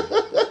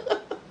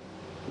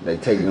 They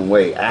taking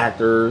away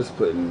actors,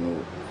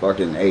 putting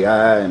fucking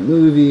AI in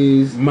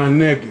movies. My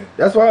nigga.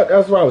 That's what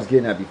I was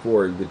getting at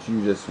before, but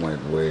you just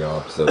went way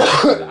off. So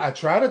I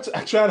try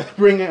to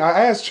bring in.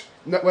 I asked.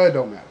 Well, it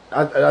don't matter.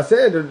 I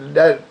said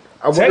that.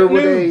 I wonder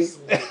what they.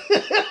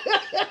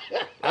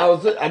 I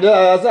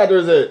said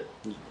there's a.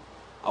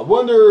 I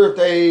wonder if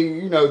they,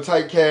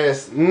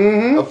 typecast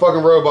a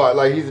fucking robot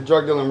like he's a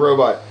drug dealing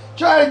robot,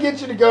 trying to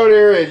get you to go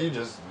there, and you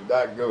just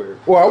not go there.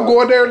 Well, I'm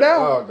going there now.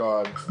 Oh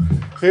God.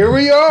 Here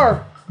we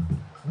are.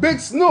 Big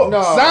Snoop,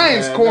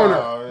 Science Corner.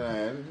 No,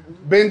 man.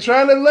 Been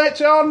trying to let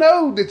y'all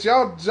know that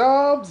y'all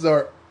jobs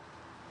are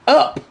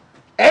up.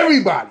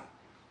 Everybody.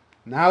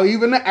 Now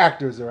even the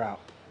actors are out.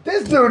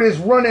 This dude is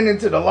running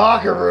into the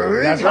locker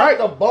room. That's He got right.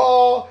 the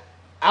ball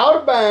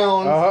out of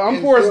bounds. I'm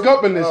and Forrest still-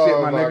 Gumping this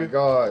shit, my nigga. Oh, my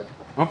God.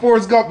 I'm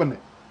Forrest Gumping it.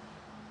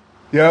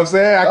 You know what I'm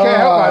saying? I can't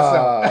help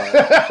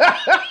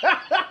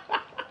myself.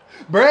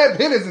 Brad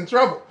Pitt is in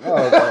trouble.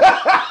 Oh,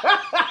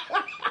 God.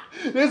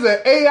 There's an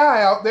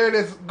AI out there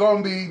that's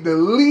going to be the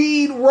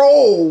lead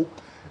role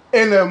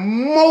in a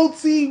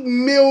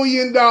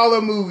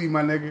multi-million-dollar movie,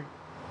 my nigga.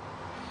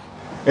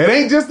 It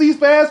ain't just these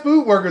fast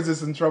food workers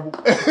that's in trouble.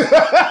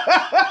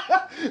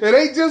 It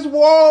ain't just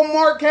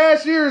Walmart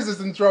cashiers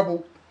that's in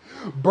trouble.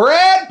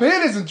 Brad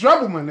Pitt is in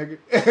trouble, my nigga.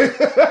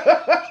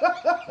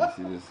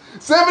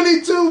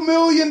 $72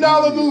 million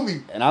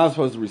movie. And I was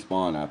supposed to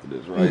respond after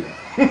this, right?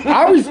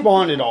 I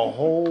responded a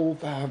whole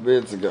 5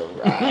 minutes ago.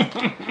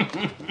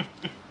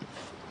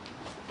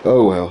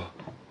 Oh, well.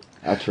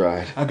 I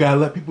tried. I gotta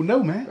let people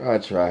know, man. I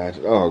tried.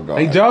 Oh, God.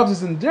 Hey, Jobs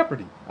is in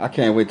jeopardy. I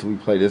can't wait till we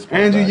play this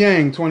part Andrew back.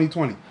 Yang,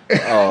 2020.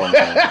 Oh,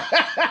 man.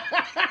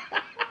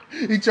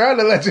 He trying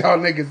to let y'all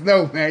niggas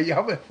know, man.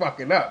 Y'all been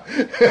fucking up.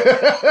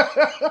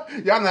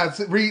 Y'all not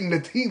reading the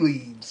tea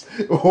leaves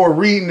or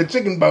reading the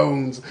chicken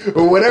bones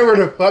or whatever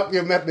the fuck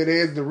your method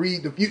is to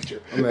read the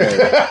future.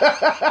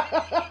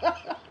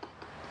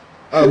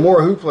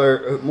 More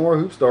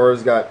hoop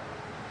stars got.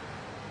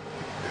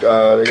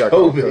 They got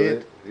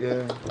COVID.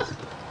 Yeah.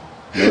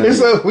 And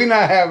so we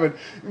not having.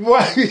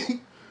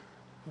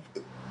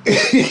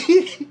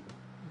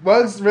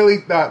 Bugs really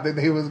thought that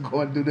they was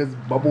going to do this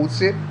bubble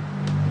shit.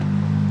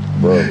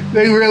 Bro,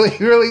 They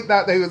really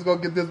thought they was going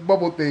to get this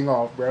bubble thing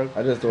off, bro.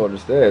 I just don't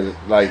understand.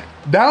 Like,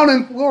 Down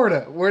in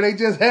Florida, where they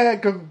just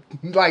had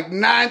like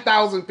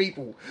 9,000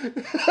 people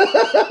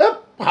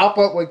pop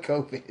up with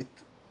COVID.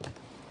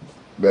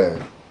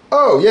 man.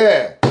 Oh,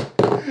 yeah.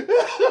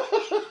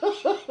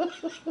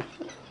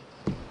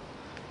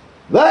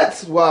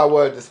 That's why I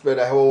wanted to spend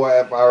a whole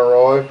half hour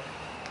on.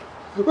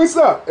 What's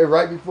up? And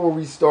right before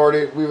we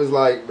started, we was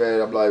like,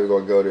 man, I'm not even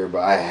going to go there,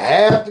 but I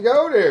have to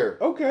go there.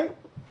 Okay.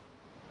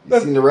 You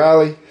seen the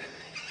rally?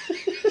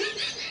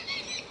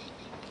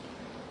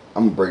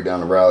 I'm going to break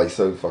down the rally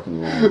so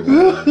fucking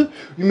long.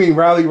 You mean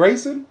rally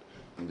racing?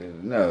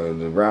 No,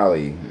 the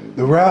rally.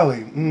 The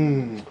rally.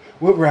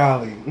 What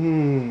rally?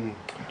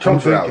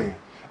 Trump's I'm rally. thinking.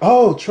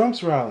 Oh,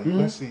 Trump's rally.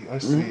 Let's see.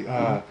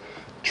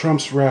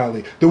 Trump's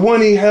rally. The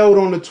one he held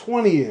on the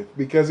 20th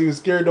because he was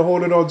scared to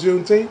hold it on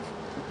Juneteenth.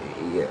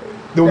 Yeah.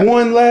 The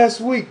one last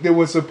week that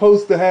was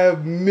supposed to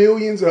have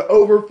millions of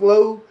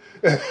overflow.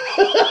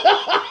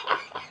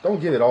 Don't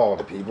give it all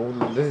to people.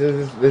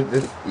 This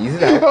ease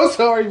it out. I'm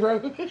sorry,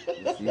 bro. Ease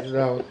it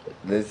out.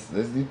 This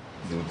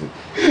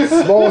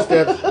small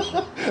steps.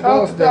 I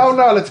don't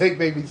know how to take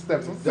baby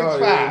steps. I'm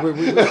 6'5". we-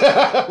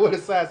 With a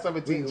size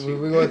 17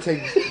 shoe. We're gonna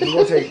take.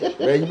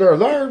 Man, you better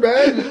learn,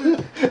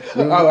 man.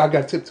 Oh, I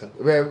got tiptoe.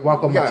 Man,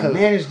 Walk on we my gotta toes.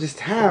 manage this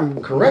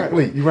time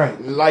correctly. You're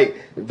right. Like,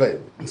 but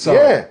So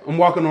yeah, I'm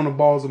walking on the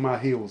balls of my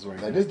heels right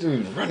like now. this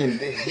dude's running.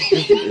 This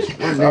dude is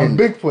I'm running.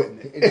 Bigfooting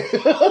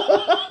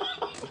it.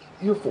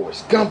 You're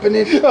Forrest Gumping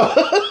it.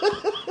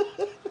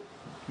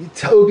 You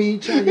Toby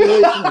trying to get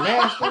away from the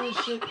master and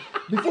shit.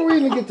 Before we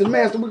even get to the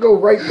master, we go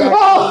right back to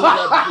what we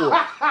got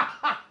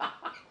before.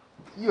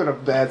 You're the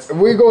best.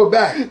 We go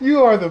back.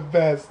 You are the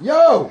best.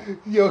 Yo,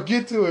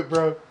 Get to it,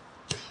 bro.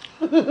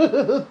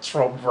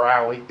 Trump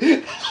rally.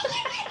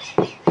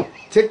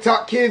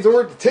 TikTok kids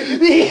ordered the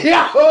ticket.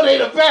 Yeah, oh, they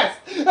the best.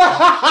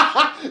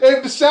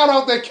 And shout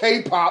out to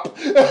K-pop.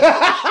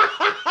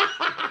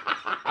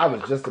 I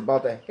was just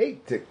about to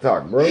hate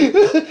TikTok, bro.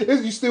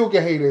 You still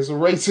can hate it. It's a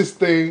racist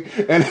thing,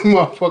 and them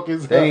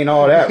motherfuckers. They ain't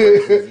all that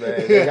racist,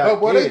 man. They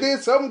got Well, they kids.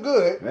 did something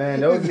good. Man,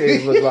 those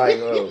kids was like,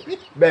 oh,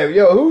 man,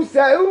 yo, who was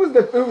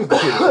the kid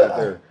that sat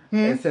there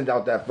and sent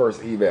out that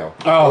first email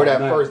or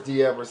that nice. first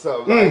DM or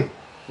something? Like,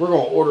 we're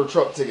gonna order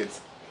Trump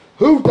tickets.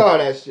 Who thought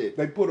that shit?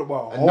 They put them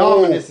on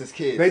Anonymous as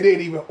kids. They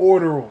didn't even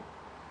order them.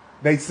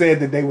 They said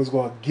that they was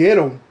going to get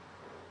them,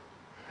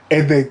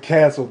 and they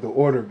canceled the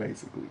order,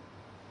 basically.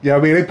 You know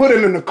what I mean? They put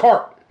it in the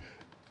cart.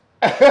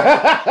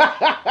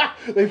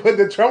 They put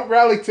the Trump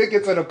rally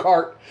tickets in a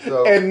cart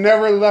So- and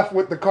never left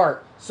with the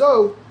cart.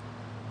 So,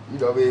 you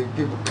know, what I mean,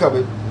 people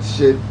coming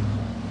shit.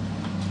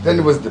 Then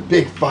there was the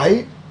big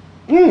fight.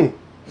 You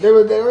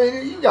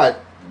got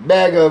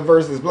MAGA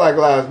versus Black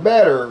Lives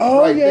Matter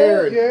right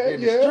there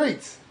in the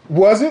streets.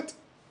 Was it?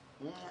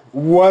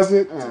 Was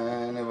it?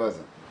 And it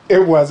wasn't.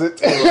 It wasn't.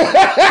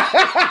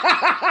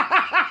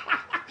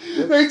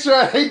 They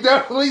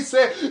definitely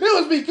said it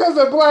was because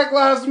of Black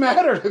Lives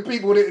Matter that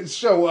people didn't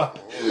show up.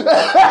 Them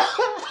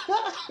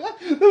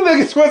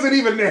niggas wasn't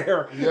even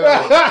there.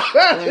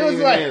 It was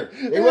like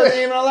they wasn't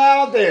even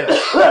allowed there.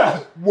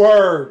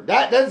 Word.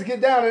 Let's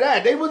get down to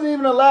that. They wasn't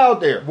even allowed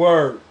there.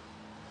 Word.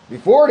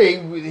 Before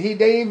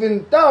they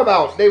even thought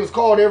about it, they was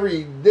called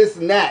every this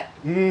and that.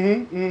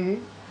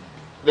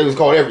 They was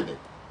called everything.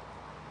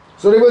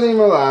 So they wasn't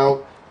even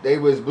allowed. They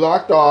was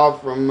blocked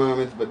off from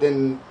moments, but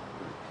then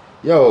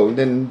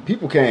then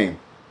people came.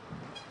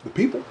 The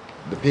people.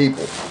 The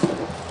people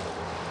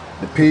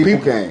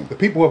came. The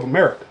people of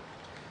America.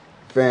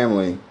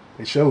 Family.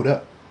 They showed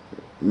up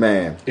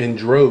Man, in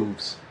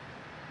droves.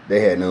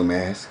 they had no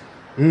mask.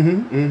 They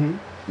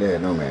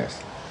had no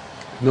mask.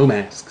 No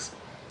masks.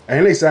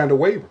 And they signed a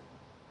waiver.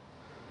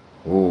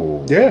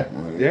 Ooh. Yeah.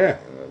 Yeah.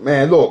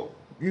 Man, look.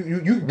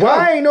 You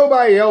Why ain't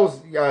nobody else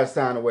got to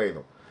sign a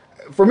waiver?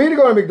 For me to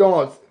go to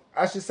McDonald's,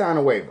 I should sign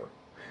a waiver.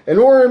 In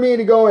order for me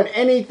to go in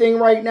anything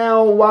right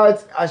now,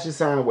 I should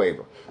sign a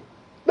waiver.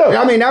 No.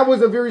 I mean, that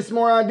was a very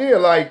smart idea.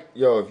 Like,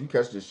 yo, if you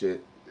catch this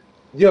shit,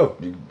 Yo,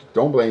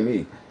 don't blame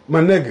me.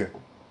 my nigga.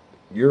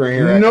 You're in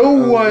here. At No your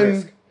own one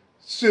risk.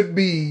 should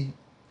be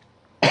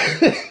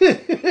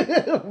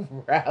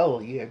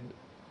rallying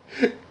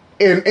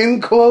in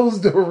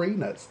enclosed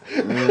arenas.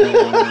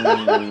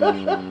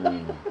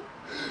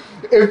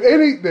 If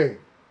anything,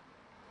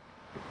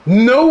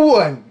 no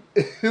one,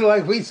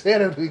 like we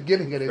said at the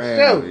beginning of the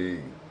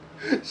Family.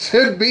 show,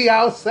 should be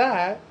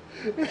outside.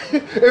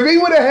 If he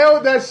would have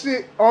held that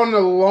shit on the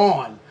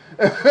lawn,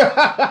 Dave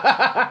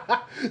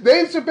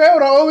Chappelle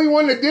the only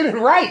one that did it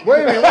right.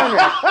 Wait a minute.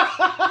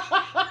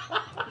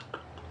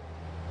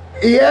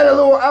 He had a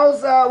little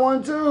outside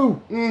one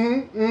too.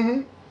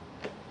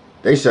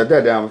 They shut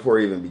that down before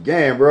it even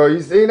began, bro.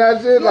 You seen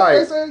that shit? Yeah, Like,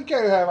 they said you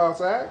can't have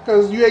outside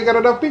because you ain't got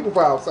enough people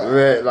for outside.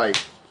 man, like,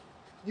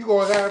 You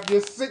gonna have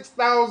your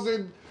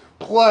 6,000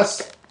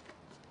 plus,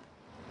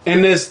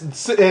 and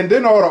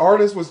then all the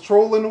artists was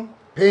trolling them.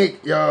 Pink,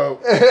 yo.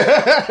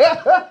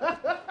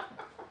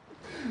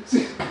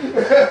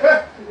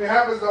 It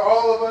happens to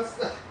all of us.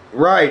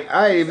 Right.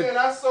 I ain't And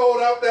I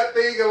sold out that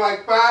thing in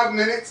like 5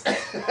 minutes.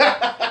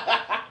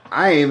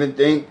 I ain't even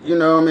think, you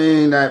know what I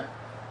mean, that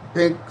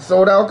Pink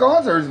sold out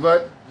concerts,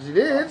 but she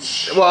did.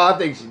 Well, I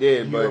think she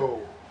did, but Yo,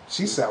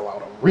 she sell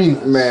out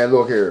arenas. man,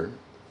 look here.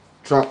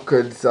 Trump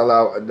couldn't sell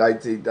out a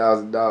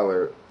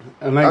 $19,000.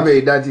 And I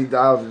mean,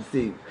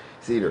 19,000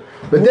 seater.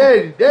 But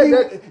then,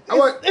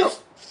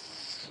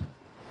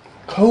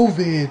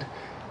 COVID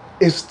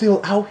is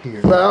still out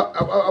here.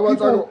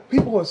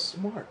 People are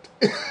smart.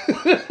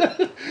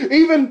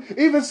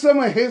 even some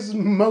of his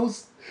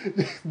most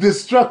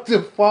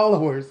destructive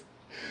followers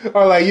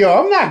are like,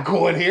 yo, I'm not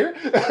going here.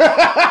 I'm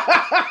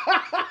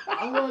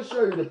going to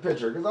show you the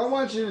picture because I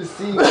want you to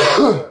see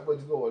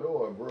what's going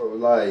on, bro.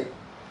 Like,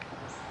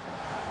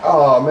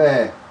 oh,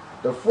 man.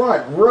 The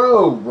front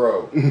row,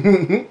 bro.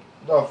 The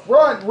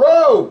front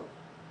row.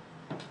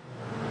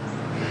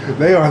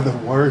 They are the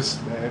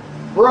worst, man.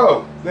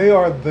 Bro. They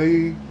are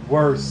the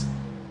worst.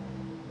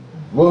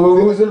 Well,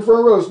 who's in the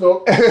front row,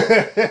 Snoop?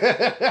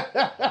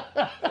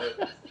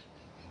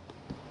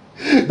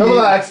 The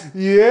blacks.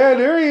 Yeah,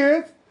 there he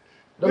is.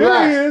 The There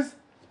blacks.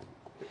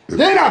 he is.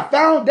 Then I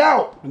found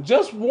out.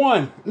 Just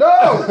one.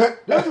 No,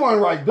 there's one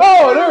right there.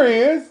 Oh, there he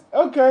is.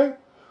 Okay.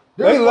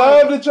 They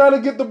love to try to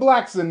get the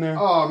blacks in there.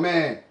 Oh,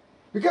 man.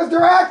 Because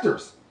they're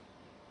actors.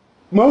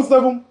 Most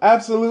of them,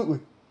 absolutely.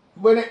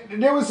 But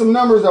there was some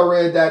numbers I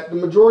read that the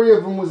majority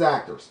of them was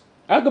actors.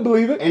 I could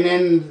believe it. And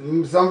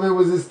then some of it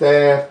was his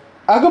staff.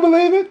 I could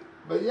believe it.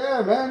 But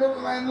yeah,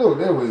 man, look,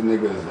 there was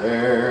niggas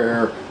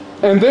there.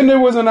 And then there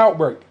was an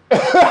outbreak.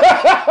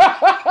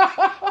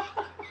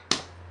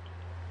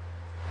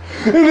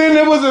 And then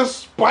there was a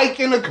spike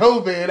in the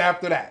COVID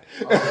after that.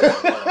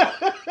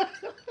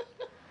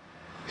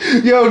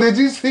 Yo, did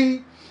you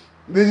see?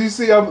 This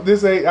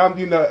ain't.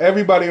 You know,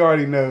 everybody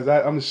already knows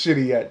I'm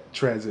shitty at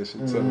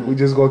transition, so we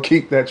just gonna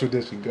keep that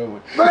tradition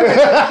going.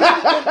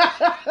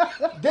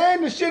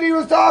 Damn the shit he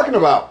was talking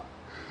about.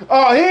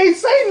 Oh, he ain't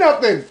say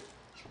nothing.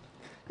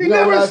 He You know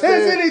never what I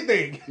says said?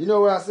 anything. You know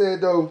what I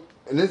said though,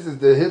 and this is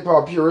the hip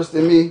hop purist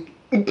in me.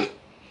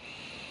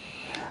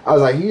 I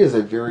was like, he is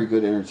a very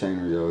good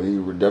entertainer, yo. He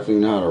would definitely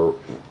know how to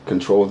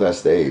control that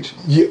stage.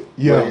 Yeah,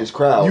 With his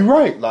crowd. You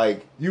right.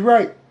 Like, You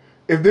right.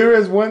 If there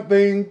is one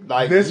thing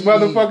Like this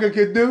motherfucker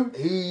could do,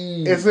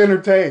 he. it's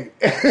entertain.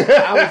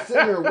 I was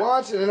sitting there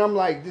watching, and I'm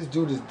like, this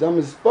dude is dumb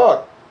as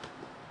fuck.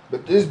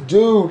 But this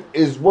dude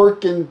is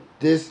working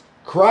this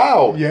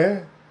crowd.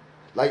 Yeah.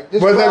 Like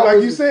this. But crowd like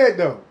was- you said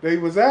though, they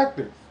was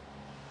actors.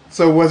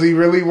 So was he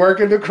really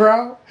working the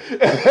crowd?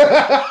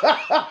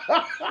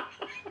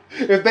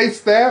 If they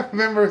staff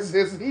members,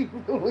 is he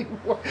really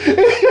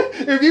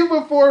if you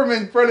perform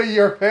in front of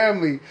your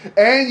family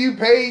and you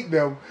paid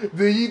them,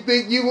 do you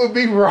think you would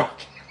be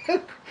rocking?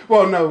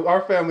 Well, no,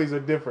 our families are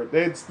different.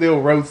 They'd still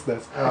roast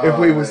us if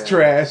we was man.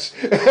 trash.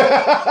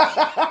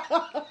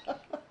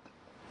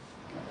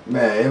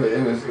 Man,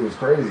 it was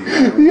crazy.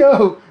 Man.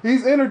 Yo,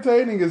 he's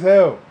entertaining as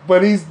hell,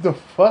 but he's the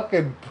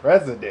fucking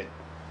president.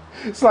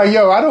 It's like,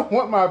 yo, I don't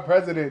want my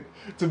president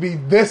to be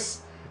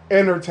this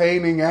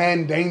entertaining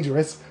and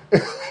dangerous.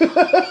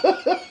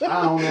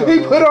 I don't know.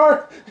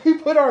 He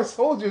put our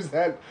soldiers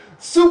at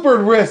super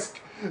risk,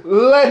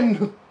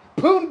 letting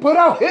Putin put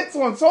out hits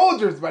on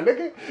soldiers, my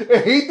nigga.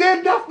 He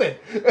did nothing.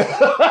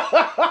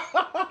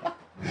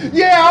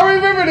 Yeah, I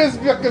remember this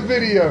fucking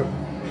video.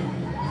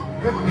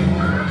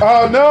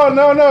 Oh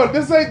no!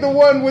 This ain't the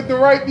one with the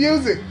right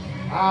music.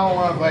 I don't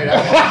want to play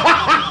that.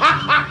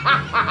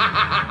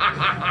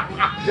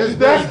 Just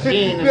That's, Billie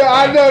Jean in the yeah,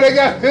 I know they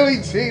got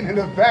Billie Jean in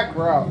the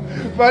background,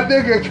 My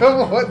nigga,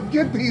 come on,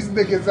 get these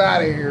niggas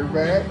out of here,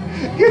 man.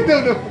 Get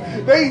them to,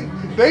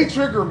 they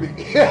trigger me.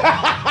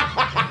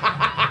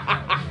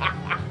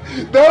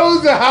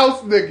 Those are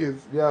house niggas.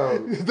 Yo.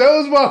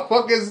 Those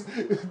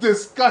motherfuckers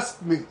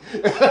disgust me.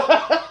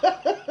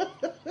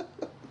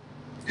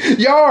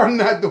 Y'all are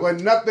not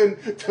doing nothing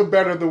to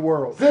better the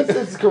world. This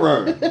is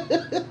Corona,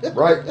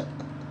 right?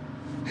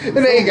 And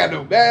they ain't got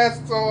no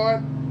masks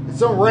on.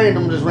 Some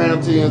random just ran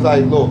up to you and was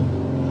like, look,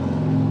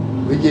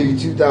 we give you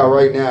 $2,000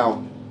 right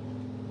now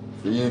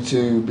for you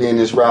to be in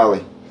this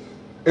rally.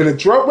 In a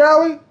Trump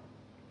rally?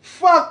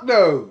 Fuck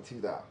no.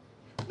 $2,000.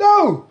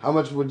 No. How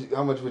much would you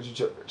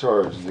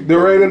charge?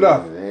 There ain't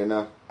enough. There ain't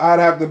enough. I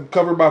have to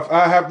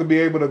be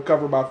able to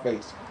cover my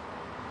face.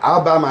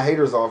 I'll buy my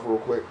haters off real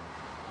quick.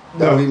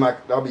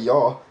 That'll be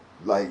y'all.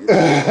 Like,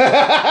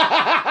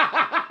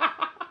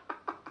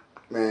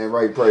 man,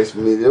 right price for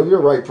me. It'll be a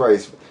right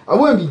price. I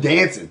wouldn't be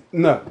dancing.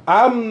 No,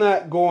 I'm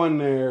not going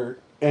there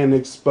and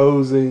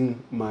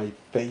exposing my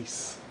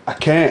face. I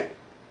can't.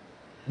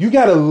 You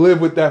got to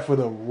live with that for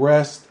the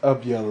rest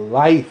of your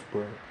life,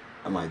 bro.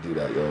 I might do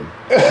that, yo.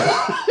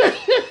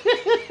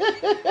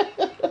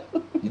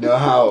 You know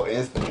how,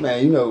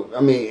 man,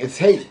 it's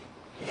hate.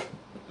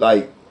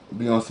 Like,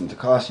 be on some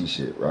Tekashi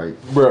shit, right?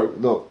 Bro.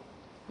 Look.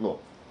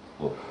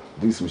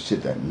 Do some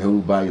shit that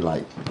nobody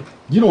like.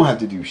 You don't have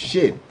to do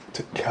shit.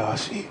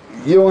 Tekashi.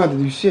 You don't have to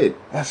do shit.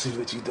 I see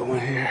what you doing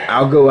here.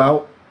 I'll go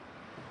out.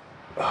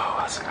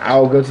 Oh,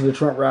 I'll go to the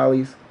Trump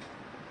rallies.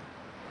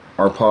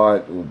 Our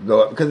pod will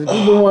go up. Because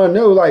people want to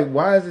know, like,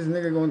 why is this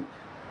nigga going...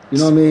 You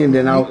know what I mean?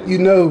 And then you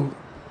know,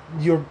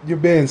 you're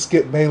being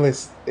Skip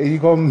Bayless, and you're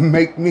gonna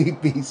make me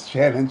be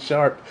Shannon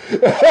Sharp.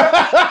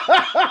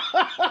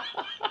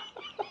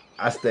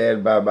 I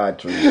stand by my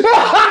truth.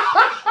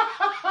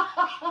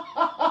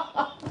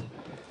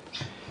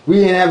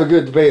 We ain't have a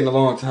good debate in a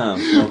long time,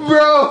 so.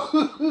 Bro.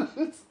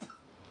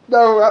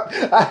 No,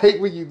 I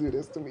hate when you do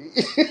this to me.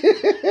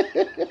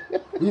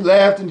 We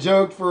laughed and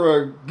joked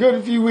for a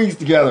good few weeks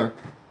together.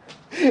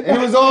 And it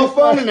was all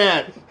fun in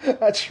that.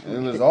 It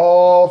was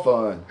all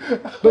fun.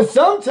 But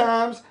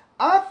sometimes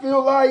I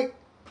feel like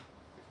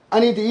I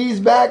need to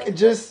ease back and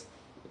just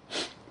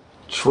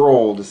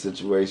troll the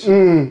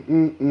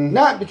situation.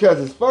 Not because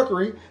it's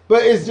fuckery,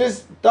 but it's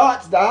just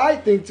thoughts that I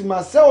think to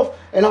myself,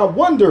 and I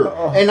wonder.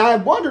 And I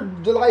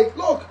wondered, like,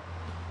 look,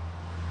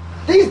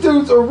 these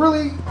dudes are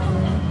really...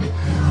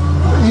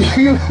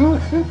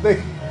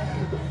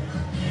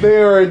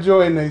 they are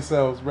enjoying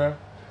themselves, bro.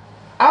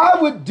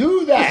 I would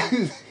do that.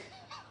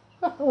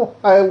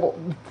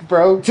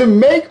 Bro. To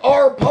make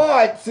our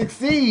pod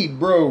succeed,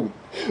 bro.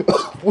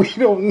 We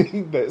don't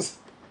need this.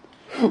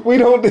 We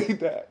don't need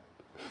that.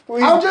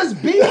 Please. I'll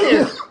just be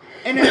there.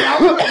 And then I'll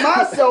put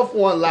myself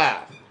on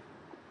live.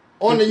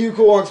 On the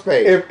UCoRX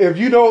page. If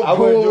you don't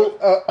pull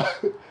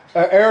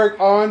Eric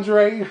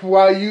Andre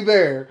while you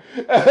there,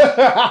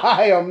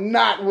 I am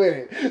not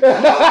with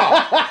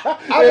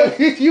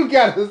it. You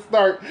gotta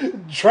start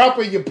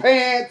dropping your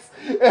pants,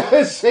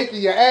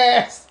 shaking your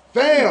ass.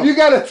 Fam, you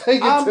gotta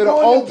take it to the ultimate.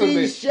 I'm going to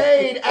be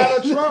shade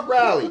at a Trump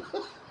rally.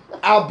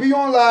 I'll be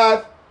on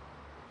live.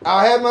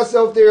 I'll have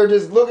myself there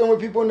just looking with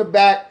people in the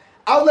back.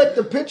 I'll let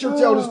the picture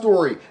tell the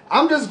story.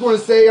 I'm just going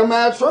to say I'm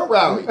at a Trump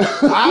rally.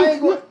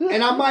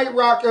 And I might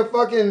rock a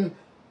fucking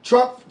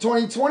Trump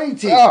 2020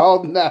 tee.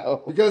 Oh,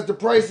 no. Because the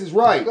price is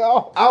right.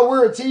 No. I'll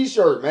wear a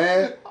t-shirt,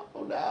 man.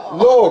 Oh, no.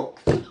 Look,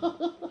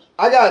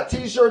 I got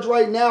t-shirts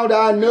right now that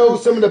I know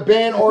some of the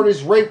band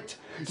artists raped.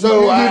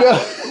 So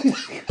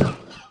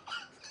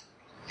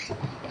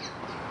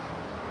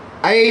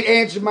I ate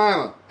Aunt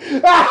Jemima.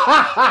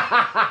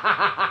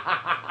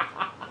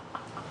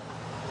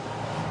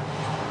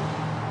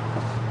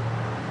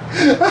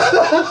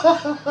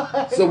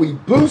 So we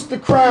boost the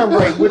crime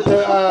rate with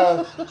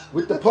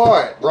the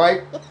pod,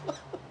 right?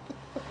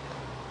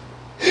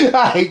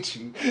 I hate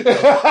you.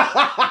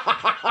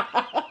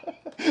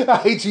 I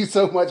hate you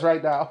so much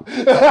right now.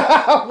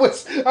 I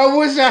wish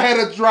I had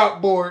a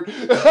drop board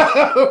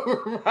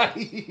right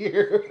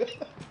here.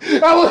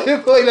 I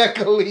would play that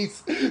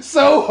Khalees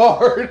so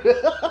hard.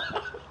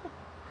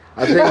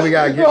 I think we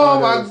gotta get. Oh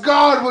my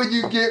God! When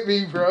you get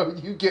me, bro,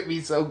 you get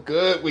me so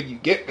good. When you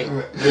get me,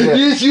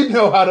 you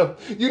know how to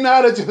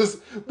just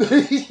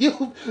you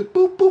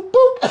boop boop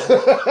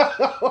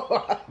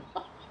boop.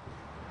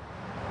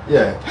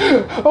 Yeah.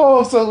 Oh,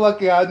 I'm so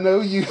lucky. I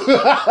know you.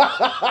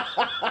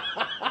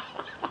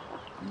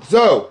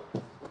 So,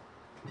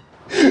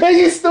 and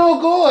you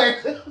still going.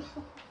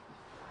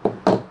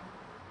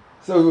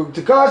 So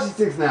Tekashi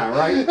 6ix9ine,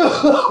 right?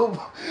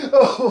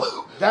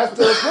 That's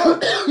the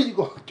approach. You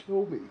gonna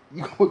kill me?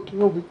 You gonna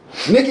kill me?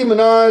 Nicki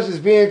Minaj is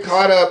being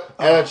caught up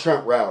at a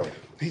Trump rally.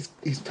 He's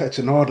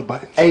touching all the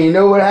buttons. And you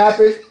know what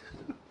happened?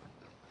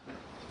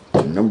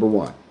 Number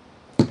one.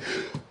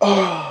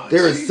 Oh,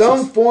 there are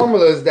some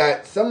formulas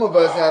that some of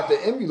us have to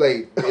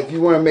emulate if you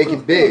want to make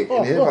it big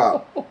in hip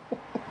hop.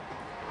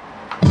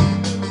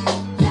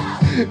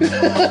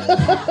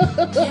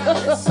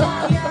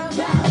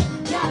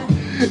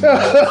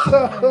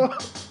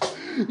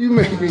 You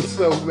make me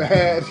so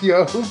mad,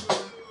 yo.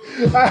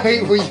 I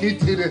hate when you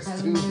do this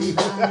to me.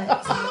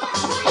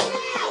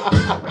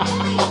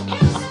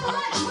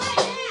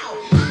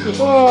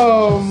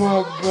 Oh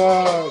my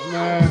God,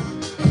 man.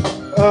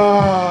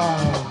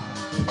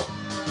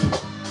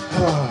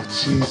 Oh,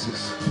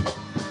 Jesus.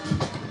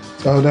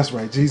 Oh, that's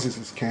right. Jesus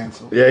is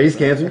canceled. Yeah, he's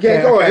canceled. You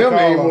can't call him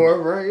anymore,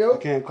 right? Yo? I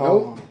can't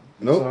call him.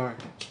 Nope.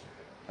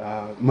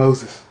 Sorry.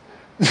 Moses.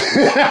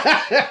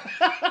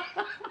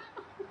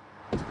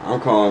 I'm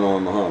calling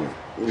on Muhammad.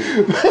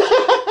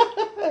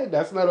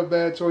 That's not a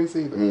bad choice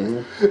either.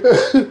 I'm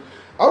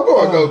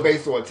going to go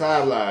based on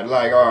timeline.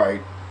 Like, all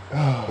right,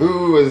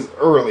 who was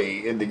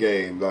early in the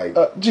game? Like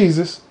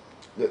Jesus.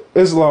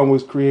 Islam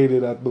was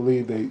created, I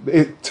believe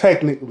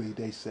technically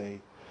they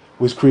say,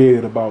 was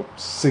created about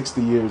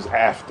 60 years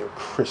after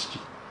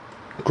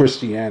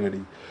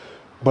Christianity.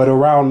 But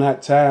around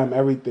that time,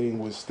 everything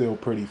was still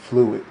pretty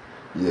fluid.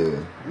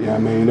 Yeah. Yeah, I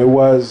mean, it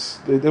was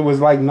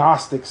like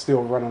Gnostics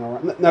still running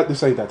around. Not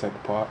this ain't that type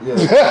of part. Yeah.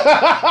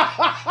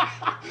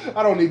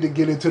 I don't need to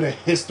get into the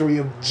history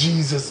of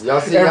Jesus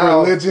Y'all see and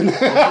how, religion.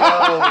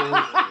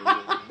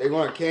 they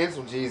want to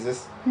cancel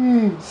Jesus.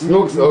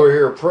 Snook's over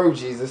here pro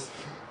Jesus.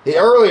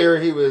 Earlier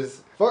he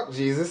was fuck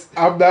Jesus.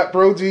 I'm not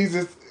pro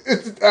Jesus.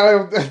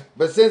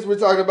 But since we're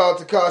talking about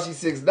Tekashi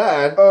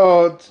 6ix9ine,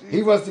 Oh,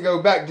 he wants to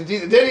go back to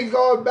Jesus. Then he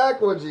called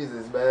back on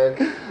Jesus, man.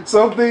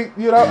 something,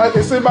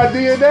 it's in my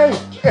DNA.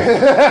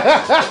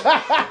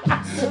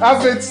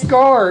 I've been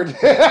scarred.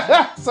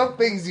 Some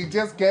things you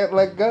just can't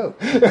let go.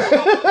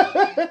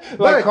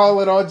 Like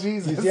calling on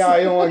Jesus. You see how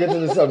you don't want to get to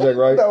the subject,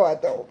 right? No, I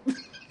don't.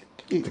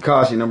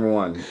 Tekashi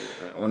 #1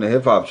 on the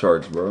hip hop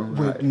charts, bro.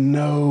 With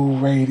no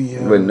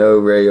radio. With no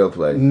radio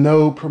play.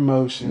 No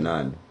promotion.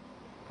 None.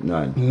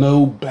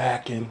 No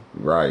backing.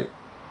 Right.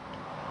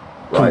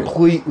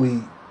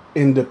 Completely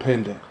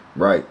independent.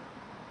 Right.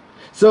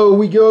 So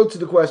we go to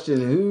the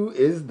question: who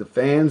is the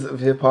fans of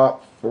hip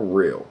hop for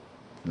real?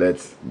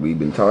 We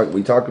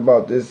talked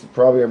about this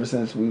probably ever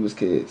since we was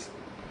kids.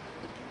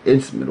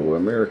 It's Middle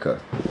America.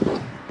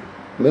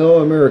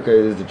 Middle America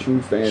is the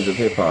true fans of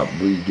hip hop.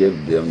 We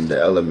give them the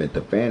element,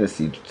 the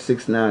fantasy.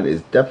 6ix9ine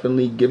is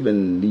definitely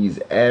giving these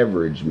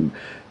average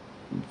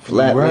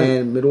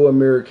flatland Middle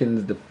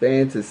Americans the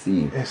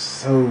fantasy. It's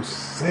so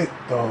sick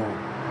though.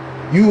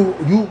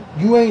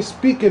 You ain't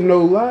speaking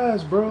no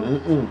lies, bro.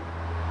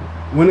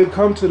 When it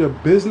comes to the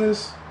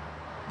business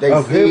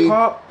of hip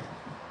hop,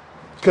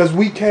 because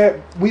we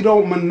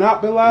don't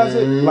monopolize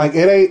it. Like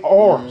it ain't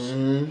ours.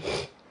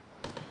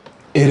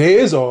 It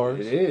is ours.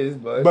 It is,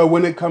 but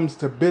when it comes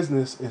to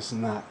business, it's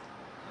not.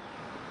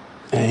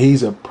 And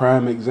he's a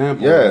prime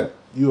example. Yeah,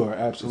 you are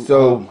absolutely. So,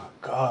 oh my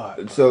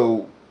God.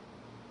 So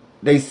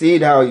they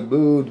seen how he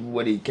moved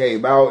when he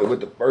came out with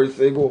the first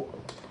single,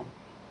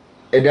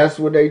 and that's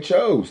what they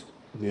chose.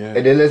 Yeah.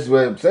 And then that's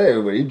what I'm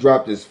saying. When he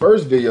dropped his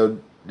first video,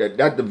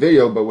 not the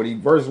video, but when he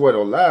first went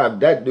on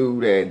live, that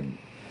dude had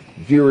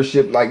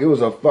viewership like it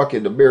was a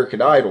fucking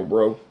American Idol,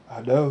 bro.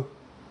 I know.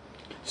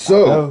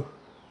 So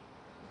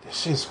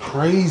this shit's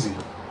crazy.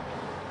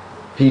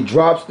 He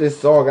drops this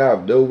song out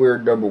of nowhere,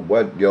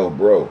 #1. Yo,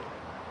 bro.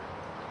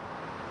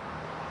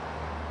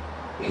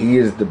 He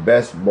is the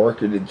best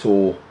marketing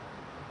tool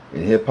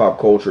in hip hop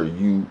culture.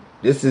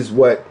 This is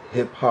what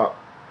hip hop.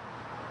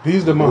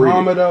 He's the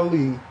Muhammad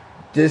Ali.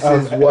 This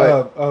is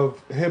what of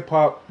hip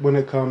hop when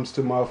it comes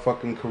to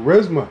motherfucking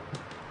charisma.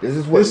 This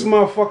is what this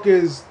motherfucker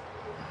is.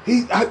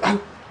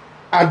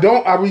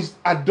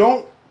 I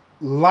don't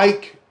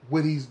like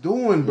what he's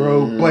doing,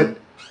 bro. But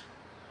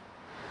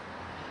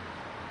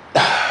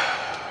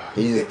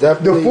he's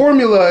definitely the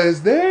formula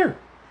is there.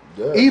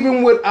 Yeah.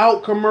 Even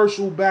without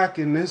commercial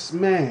backing, this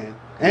man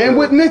and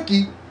with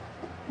Nicki,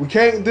 we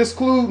can't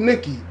disclude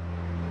Nicki.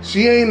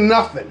 She ain't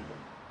nothing.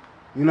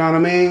 You know what I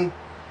mean?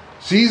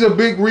 She's a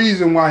big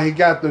reason why he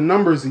got the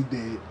numbers he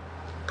did.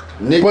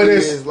 Nicki but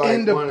it's is like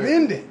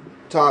independent.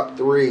 Top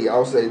 3,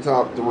 I'll say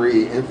top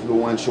 3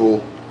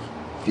 influential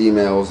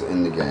females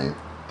in the game.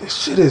 This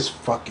shit is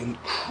fucking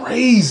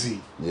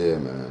crazy. Yeah,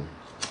 man.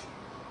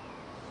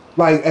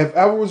 Like, if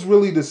I was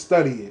really to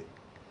study it,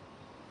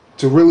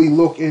 to really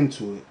look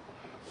into it,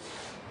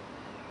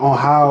 on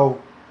how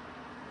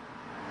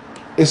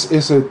it's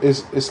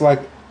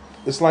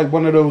like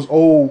one of those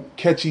old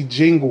catchy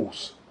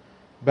jingles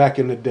back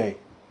in the day.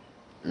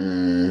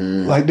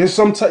 Like there's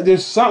something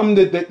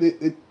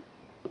that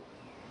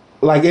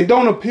like it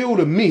don't appeal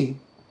to me,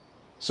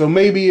 so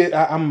maybe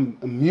I'm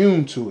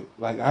immune to it.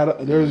 Like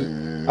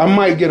I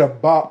might get a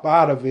bop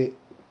out of it,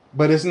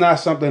 but it's not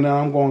something that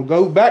I'm going to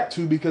go back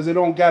to because it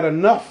don't got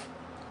enough.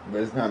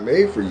 But it's not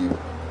made for you.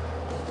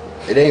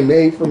 It ain't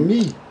made for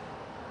me.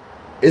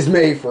 It's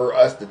made for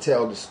us to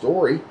tell the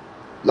story.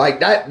 Like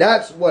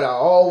that's what I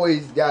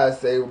always gotta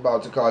say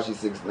about Tekashi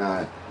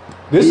 6ix9ine.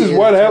 This is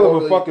one hell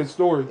of a fucking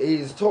story.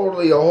 He's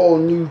totally a whole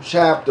new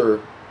chapter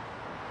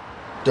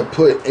to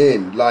put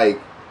in. Like,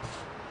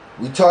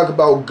 we talk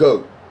about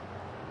GOAT.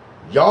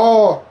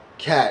 Y'all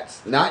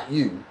cats, not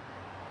you,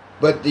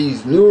 but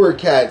these newer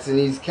cats and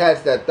these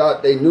cats that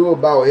thought they knew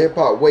about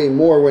hip-hop way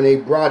more when they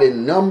brought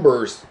in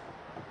numbers.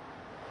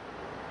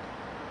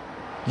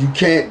 You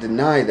can't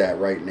deny that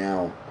right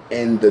now,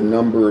 and the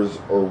numbers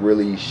are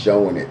really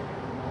showing it.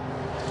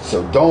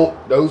 So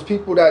those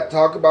people that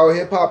talk about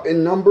hip hop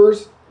in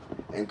numbers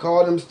and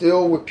call them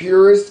still with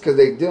purists because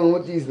they dealing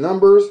with these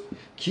numbers,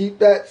 keep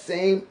that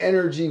same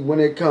energy when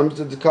it comes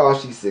to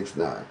Tekashi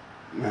 6ix9ine.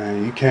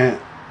 Man, you can't.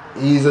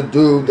 He's a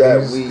dude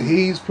that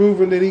he's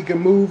proven that he can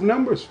move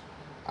numbers.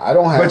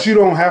 But you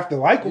don't have to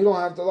like him. You don't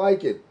have to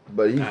like it.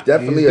 But he's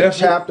definitely a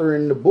chapter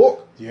in the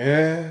book.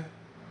 Yeah.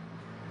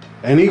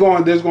 And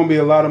there's gonna be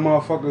a lot of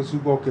motherfuckers who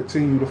gonna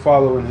continue to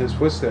follow in his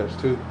footsteps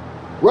too.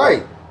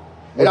 Right.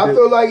 And I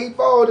feel like he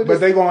followed it. But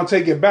they gonna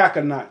take it back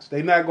a notch.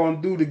 They not gonna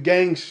do the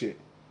gang shit.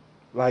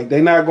 Like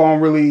they not gonna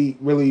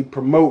really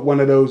promote one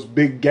of those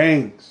big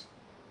gangs.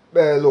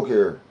 Man, look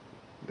here.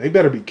 They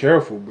better be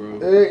careful, bro.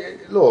 Hey,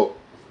 look.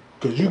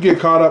 Cause you get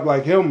caught up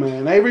like him,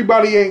 man.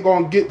 Everybody ain't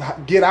gonna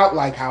get out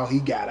like how he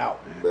got out,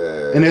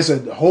 man. And it's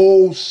a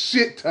whole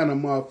shit ton of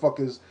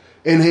motherfuckers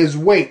in his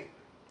wake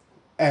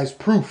as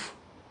proof.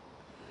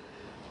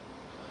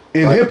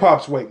 In hip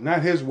hop's wake,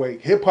 not his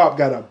wake. Hip hop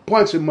got a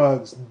bunch of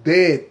mugs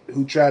dead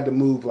who tried to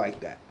move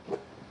like that.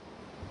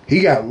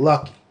 He got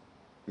lucky.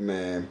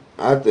 Man,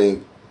 I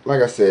think,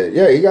 like I said,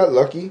 yeah, he got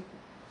lucky.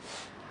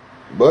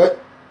 But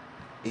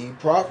he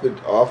profited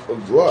off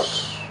of luck.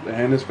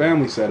 And his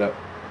family set up.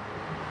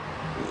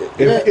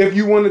 If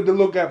you wanted to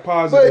look at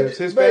positives,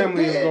 his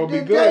family is gonna be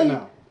good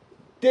now.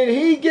 Did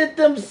he get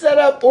them set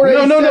up, or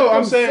set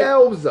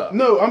themselves up?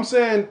 No, I'm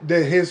saying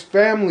that his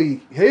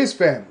family is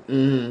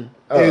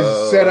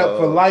set up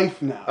for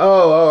life now.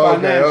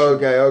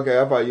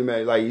 Okay. I thought you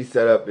meant like he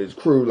set up his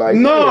crew. Like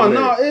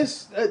no,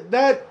 it's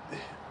that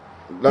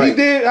like,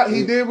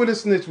 he did what a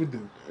snitch would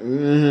do.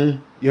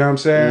 Mm-hmm. You know what I'm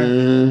saying?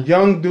 Mm-hmm.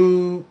 Young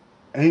dude,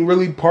 ain't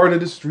really part of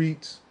the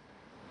streets.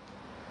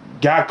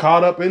 Got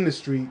caught up in the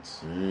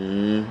streets.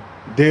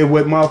 Mm-hmm. Did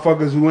what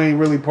motherfuckers who ain't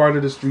really part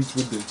of the streets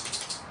would do.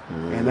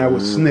 Mm-hmm. And that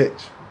was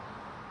snitch.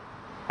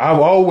 I've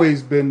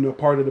always been a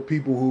part of the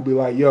people who be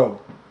like,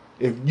 yo,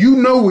 if you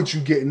know what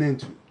you're getting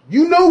into,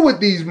 you know what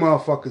these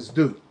motherfuckers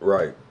do.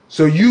 Right.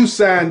 So you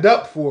signed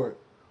up for it,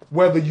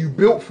 whether you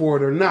built for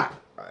it or not.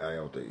 I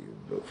don't think you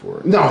built for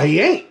it. No, he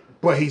ain't.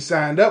 But he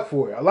signed up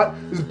for it.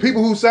 There's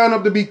people who sign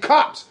up to be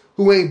cops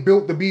who ain't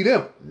built to be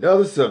them.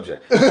 Another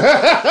subject. Wait.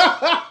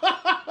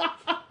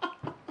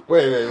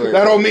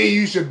 That don't mean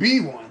you should be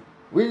one.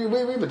 We've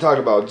been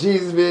talking about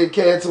Jesus being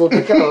canceled.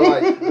 They kind of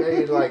like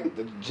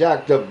the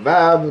jacked up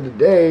vibe of the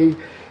day.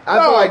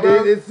 I feel like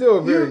it's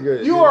still very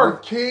good. You are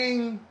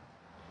king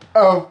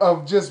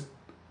of just.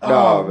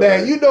 Oh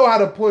man, you know how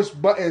to push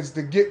buttons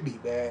to get me,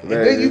 man. And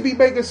then you be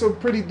making some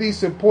pretty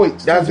decent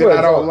points. That's what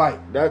I don't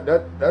like.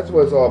 That's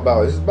what it's all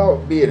about. It's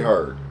about being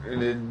heard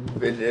and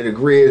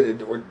agree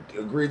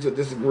to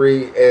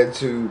disagree and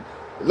to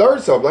learn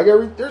something. Like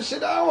there's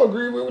shit I don't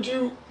agree with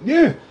you.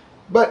 Yeah,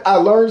 but I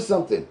learned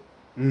something.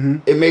 Mm-hmm.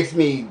 It makes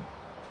me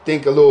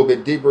think a little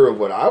bit deeper of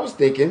what I was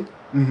thinking.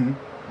 Mm-hmm.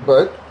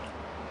 But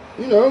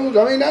I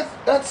mean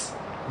that's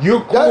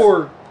your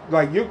core.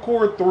 Like your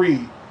core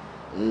three.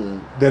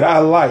 That I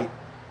like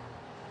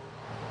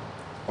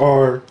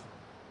are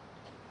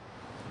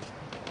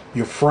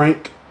you're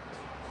frank.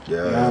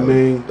 Yeah, you know what I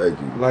mean?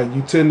 Thank you. Like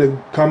you tend to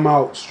come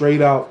out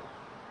straight out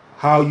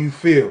how you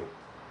feel.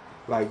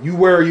 Like you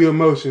wear your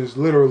emotions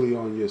literally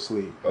on your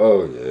sleeve.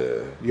 Oh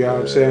yeah. You know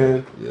what I'm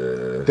saying?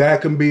 Yeah.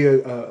 That can be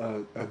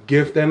a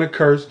gift and a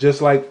curse,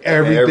 just like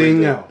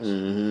everything else.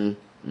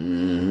 Mm-hmm.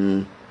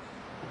 Mm-hmm.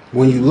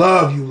 When you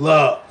love, you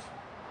love.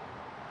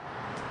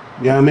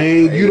 You know what I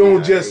mean? You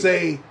don't just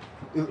say.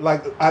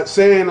 Like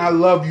saying I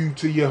love you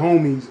to your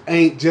homies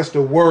ain't just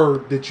a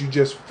word that you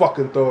just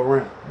fucking throw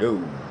around. No. You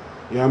know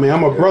what I mean?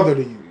 I'm a brother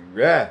to you.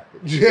 Yeah.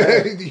 You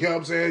know what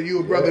I'm saying?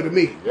 You a brother to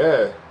me.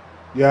 Yeah.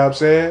 You know what I'm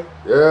saying?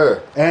 Yeah.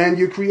 And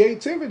your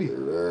creativity.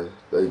 Yeah.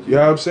 Thank you. You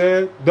know what I'm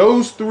saying?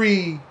 Those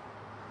three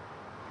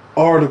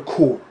are the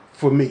core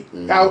for me.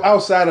 Mm-hmm.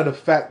 Outside of the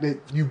fact that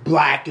you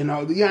black and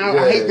all. I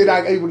hate that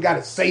I even got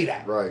to say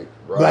that. Right.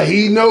 But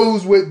he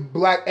knows what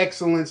black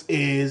excellence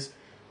is.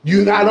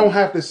 I don't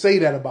have to say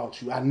that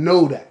about you. I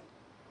know that.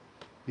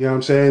 You know what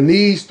I'm saying?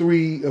 These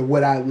three are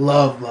what I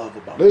love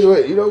about you.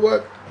 Wait, you know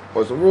what?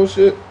 On some real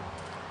shit,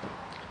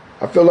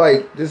 I feel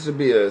like this should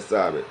be an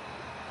assignment.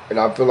 And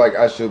I feel like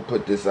I should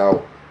put this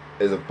out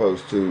as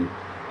opposed to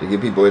get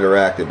people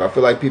interactive. I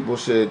feel like people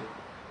should,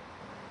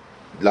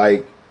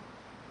 like,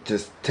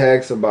 just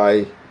tag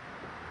somebody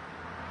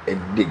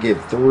and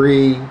give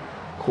 3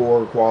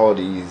 core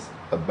qualities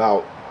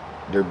about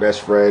their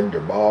best friend, their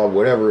mom,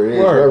 whatever it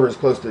is, whoever is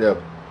close to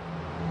them.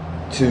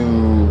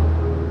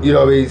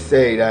 To,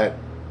 say that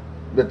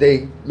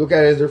they look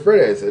at it as their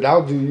friend is. And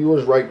I'll do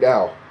yours right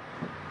now.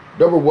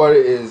 Number 1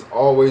 is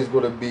always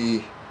going to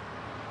be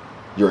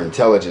your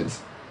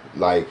intelligence.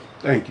 Like,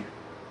 thank you.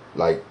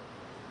 Like,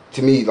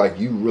 to me, like,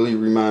 you really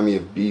remind me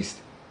of Beast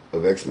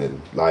of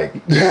X-Men. Like,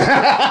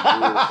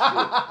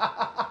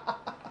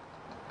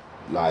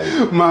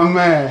 like my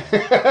man.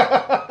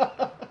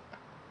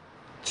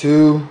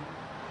 2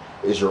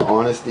 is your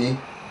honesty.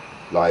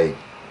 Like,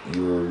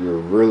 you're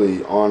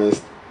really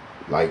honest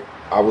like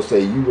I would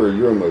say, you wear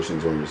your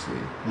emotions on your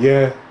sleeve.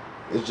 Yeah.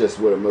 It's just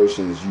what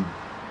emotions you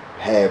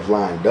have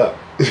lined up.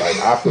 Like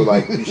I feel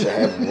like you should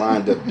have them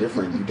lined up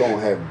different. You don't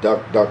have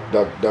duck, duck,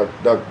 duck, duck,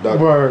 duck, duck.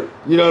 Word.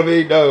 You know what I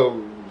mean?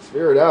 No,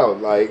 spirit out.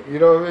 Like you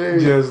know what I mean?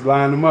 Just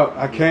line them up.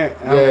 I can't.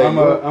 I'm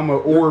a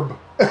orb.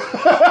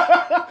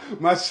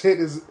 My shit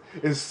is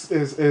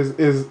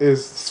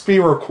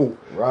spherical.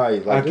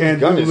 Right. Like I can't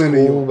gun do is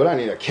linear. cool, but I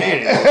need a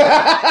cannon.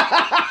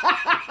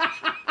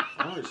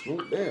 All right, slow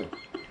down.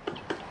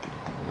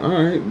 All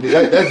right,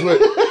 that's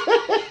what.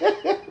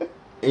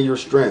 And your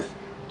strength.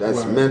 That's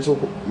Right.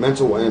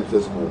 mental and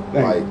physical.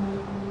 Thank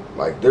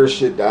Like there's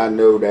shit that I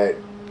know that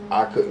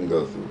I couldn't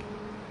go through,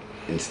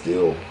 and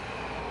still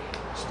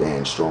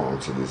stand strong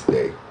to this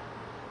day.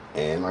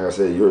 And like I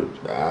said,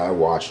 I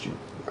watched you.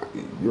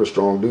 You're a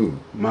strong dude.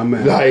 My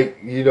man. Like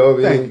you know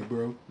what I mean? Thank you,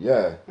 bro.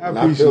 Yeah, I and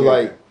appreciate I feel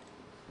like that.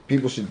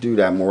 people should do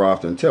that more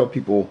often. Tell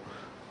people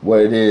what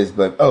it is,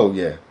 but oh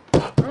yeah,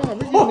 oh,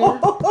 we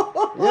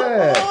getting there.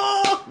 Yeah.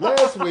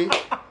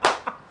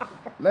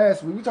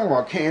 Last week we talking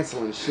about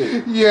canceling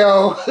shit.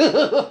 Yo.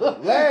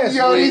 Last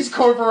Yo, week, these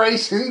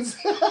corporations.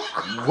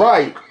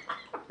 right?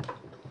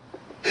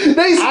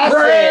 They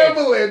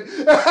scrambling.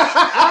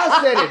 I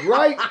said it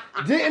right.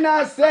 Didn't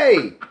I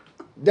say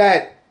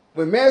that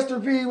when Master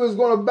P was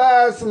going to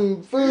buy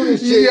some food and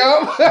shit,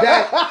 Yup.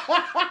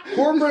 that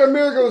corporate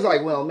America was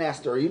like, well,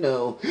 Master, you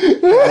know, he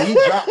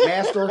dropped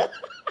Master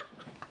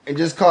and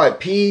just call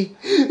it P,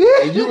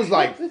 and you was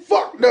like,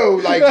 fuck no,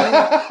 like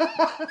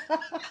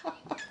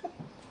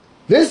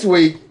this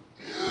week.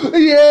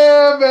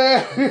 Yeah,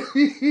 man.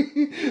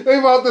 They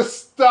about to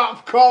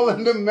stop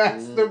calling the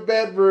master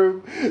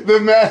bedroom the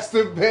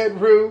master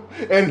bedroom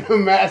and the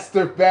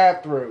master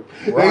bathroom.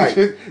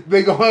 Right.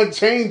 They gonna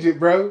change it,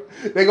 bro.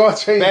 They gonna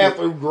change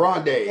Bathroom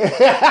Grande.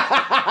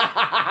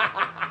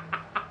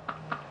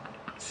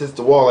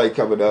 Sister Wale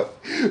coming up.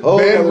 it. Oh,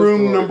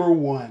 Bedroom number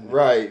 1.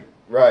 Right.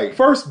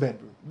 First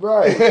bedroom.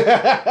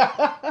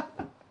 Right.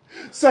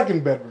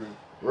 Second bedroom.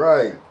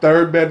 Right.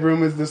 Third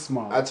bedroom is the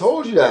small. I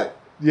told you that.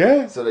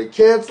 Yeah. So they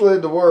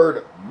canceling the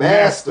word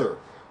master.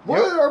 What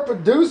Yep. are our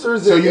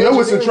producers? So and you know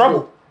what's in engineers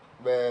trouble.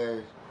 do?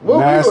 Man. What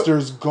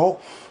Masters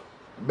Golf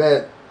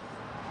Man,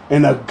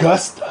 in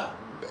Augusta.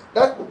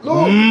 that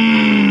look.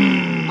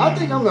 I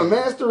think I'm the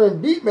master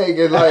in beat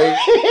making. Like,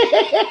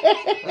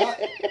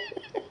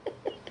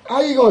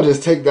 how you gonna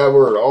just take that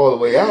word all the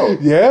way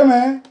out? Yeah,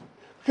 man.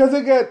 Because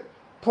it got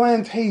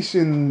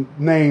plantation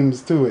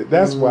names to it.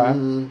 That's why.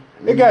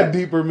 It got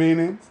deeper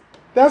meanings.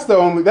 That's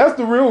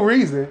the real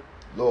reason.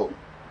 Look,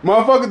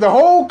 Motherfucker, the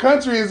whole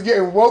country is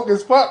getting woke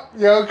as fuck,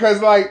 yo,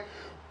 because, like,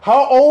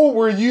 how old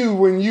were you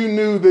when you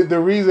knew that the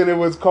reason it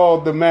was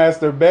called the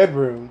master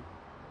bedroom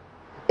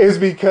is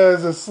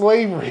because of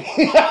slavery?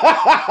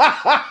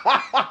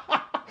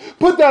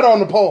 Put that on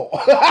the poll.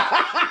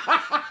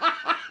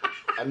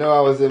 I know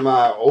I was in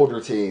my older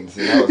teens.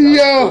 And I was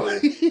Yo.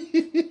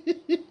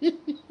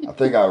 I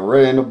think I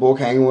read in the book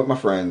hanging with my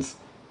friends.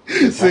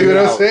 Just See hanging what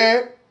I'm out.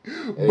 saying?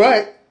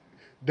 But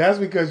that's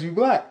because you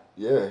black.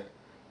 Yeah.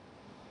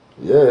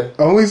 Yeah.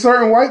 Only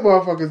certain white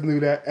motherfuckers knew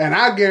that. And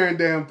I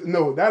guarantee them,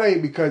 no, that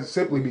ain't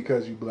simply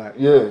because you black.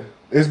 Yeah.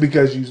 It's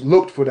because you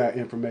looked for that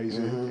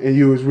information and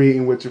you was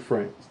reading with your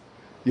friends.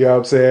 You know what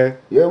I'm saying?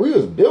 Yeah, we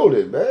was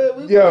building, man.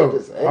 We Yo, would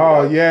just hang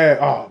oh out. yeah,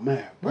 oh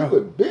man, We bro.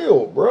 would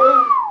build,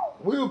 bro.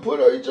 We would put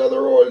each other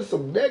on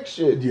some neck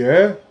shit.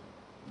 Yeah,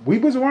 we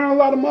was around a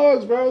lot of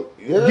mugs, bro.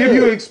 Yeah. Give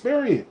you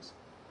experience.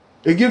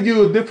 It gives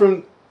you a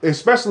different,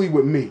 especially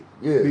with me.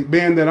 Yeah.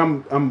 Being that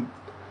I'm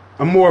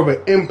more of an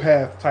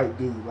empath type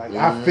dude. Like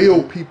I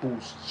feel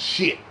people's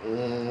shit.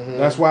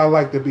 That's why I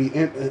like to be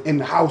in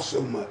the house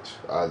so much.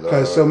 I love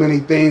Because so many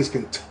things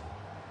can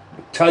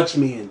touch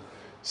me and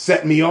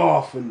set me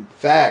off, and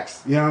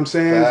Facts. you know what I'm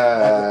saying.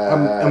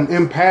 I'm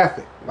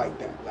empathic like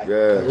that. Like, Yeah.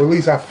 or at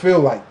least I feel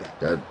like that.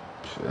 That,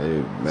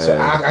 hey, man. So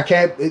I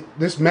can't.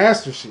 This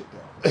master shit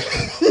though.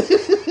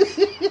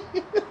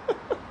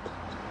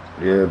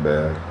 Yeah,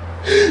 man.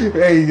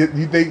 Hey,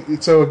 you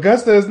think so?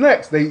 Augusta is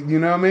next. You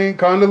know what I mean?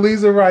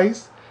 Condoleezza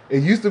Rice.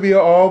 It used to be an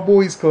all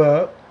boys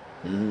club,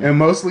 and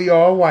mostly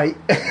all white.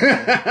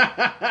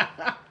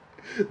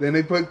 Then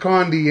they put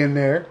Condi in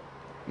there,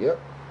 Yep.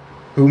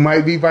 who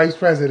might be vice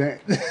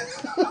president.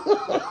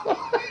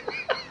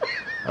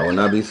 I would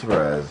not be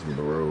surprised,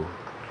 bro.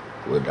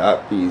 Would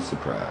not be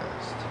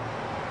surprised.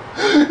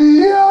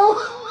 Yo,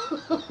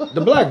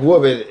 The black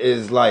woman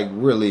is like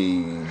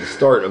really the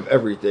start of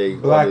everything.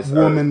 on black this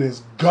woman earth.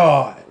 is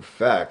God.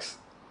 Facts.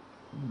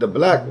 The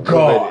black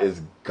God. woman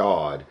is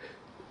God.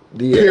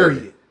 The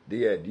Period.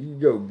 The end. You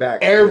go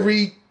back.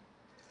 Every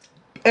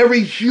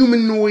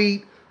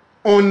humanoid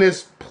on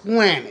this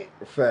planet.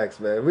 Facts,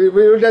 man. We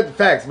that's the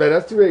facts, man.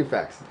 That's too many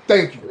facts.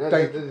 Thank you. That-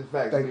 Thank that you. is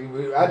facts. Thank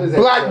you. I just had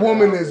to Black throw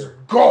woman that out is there.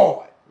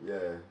 God. Yeah.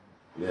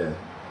 Yeah.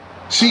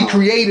 She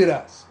created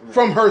us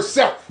from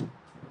herself.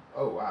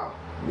 Oh wow.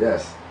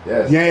 Yes.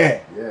 Yes.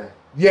 Yeah. Yeah.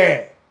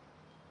 Yeah.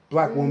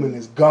 Black woman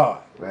is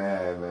God.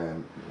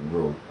 Man,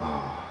 bro.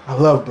 Oh. I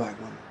love black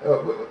women.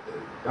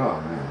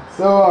 Oh man.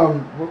 So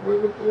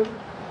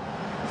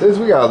Since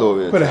we got a little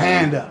bit. Put a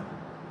hand up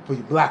for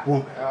your black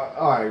woman.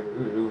 All right.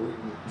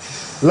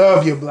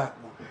 Love your black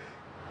woman.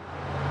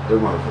 They're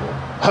wonderful.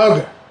 Hug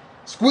her.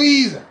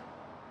 Squeeze her.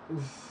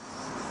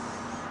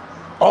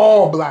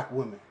 All black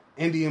women.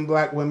 Indian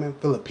black women,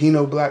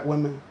 Filipino black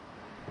women,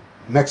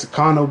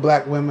 Mexicano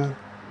black women,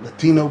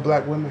 Latino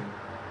black women.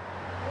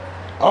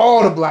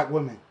 All the black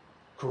women.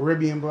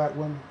 Caribbean black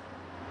women.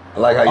 I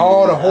like how you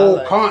All do the that. whole I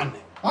like-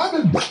 continent. I've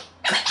been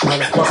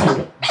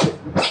Motherfucking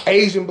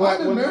Asian black I've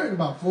been women. married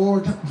about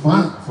four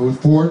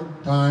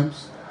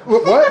times.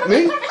 What?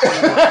 Me?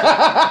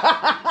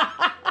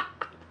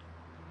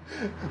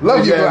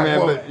 Love you, black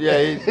woman. But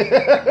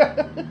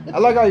I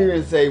like how you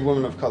didn't say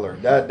woman of color.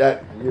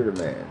 That you're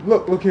the man.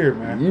 Look here,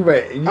 man. You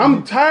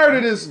I'm tired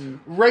of this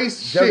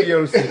race shit.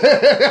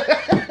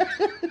 WOC.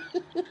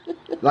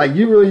 Like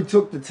you really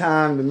took the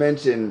time to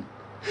mention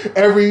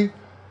Every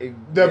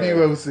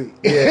WOC.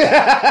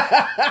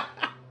 Yeah.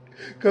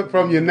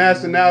 From your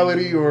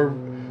nationality or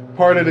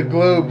part of the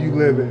globe you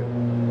live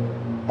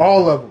in.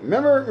 All of them.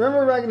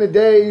 Remember back in the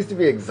day, it used to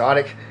be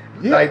exotic.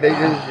 Yeah. Like they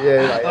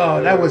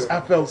just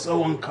I felt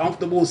so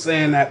uncomfortable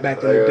saying that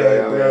back in the day,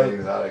 bro.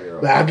 Exotic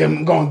girl. Like,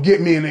 I'm gonna get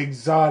me an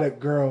exotic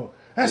girl.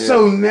 That's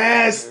so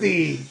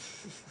nasty.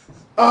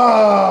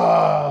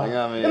 Oh. Like,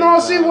 I mean, and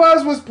all she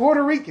was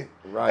Puerto Rican.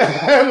 Right.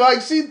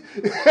 Like she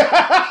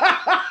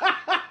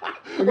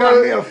I'm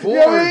gonna be a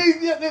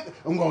foreign.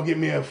 I'm gonna get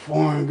me a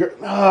foreign girl.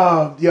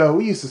 Oh, yo,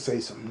 we used to say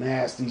some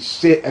nasty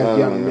shit as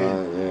young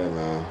men. Yeah,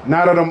 man.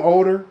 Now that I'm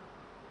older,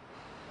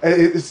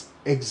 it's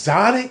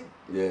exotic.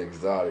 Yeah,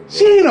 exotic.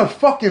 She ain't a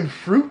fucking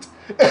fruit.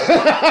 She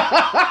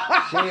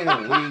ain't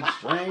a weed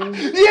strain.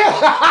 Yeah.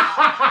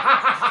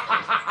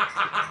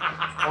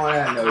 On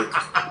that note.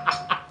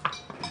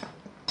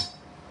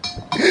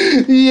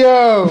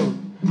 Yo.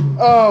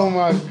 Oh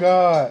my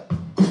God.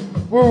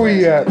 Where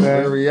we at,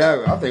 Where man? we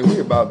at? I think we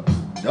about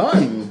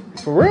done.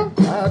 For real?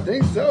 I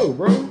think so,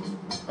 bro.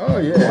 Oh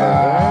yeah.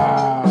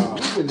 Wow.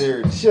 We've been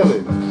there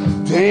chilling.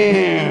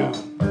 Damn.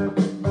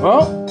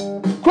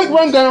 Well, quick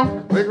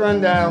rundown. Quick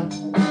rundown.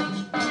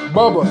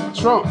 Bubba,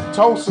 Trump,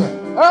 Tulsa.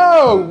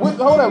 Oh,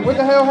 hold on. What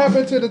the hell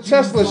happened to the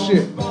Tesla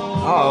shit?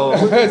 Oh,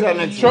 we'll get to that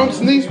next Trump's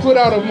niece put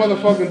out a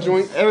motherfucking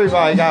joint.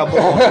 Everybody got a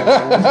book.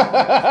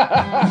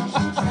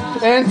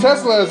 And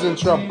Tesla is in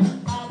trouble.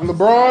 And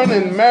LeBron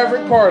and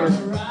Maverick Carter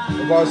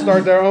are about to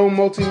start their own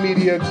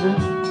multimedia group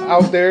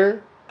out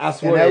there. I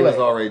swear in they LA. was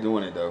already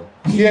doing it though.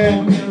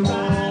 Yeah.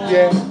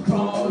 Yeah.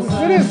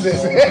 What is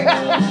this?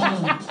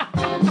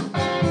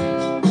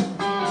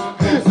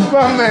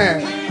 My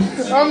man.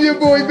 I'm your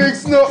boy Big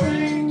Snoop.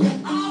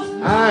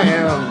 I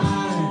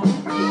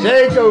am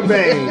Jay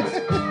Cobain.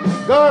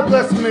 God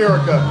bless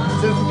America,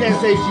 since we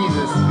can't say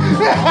Jesus.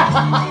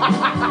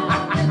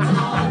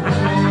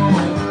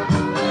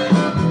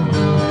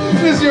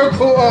 This is your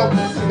co-op.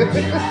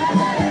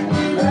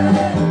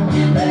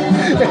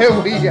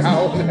 And we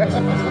out.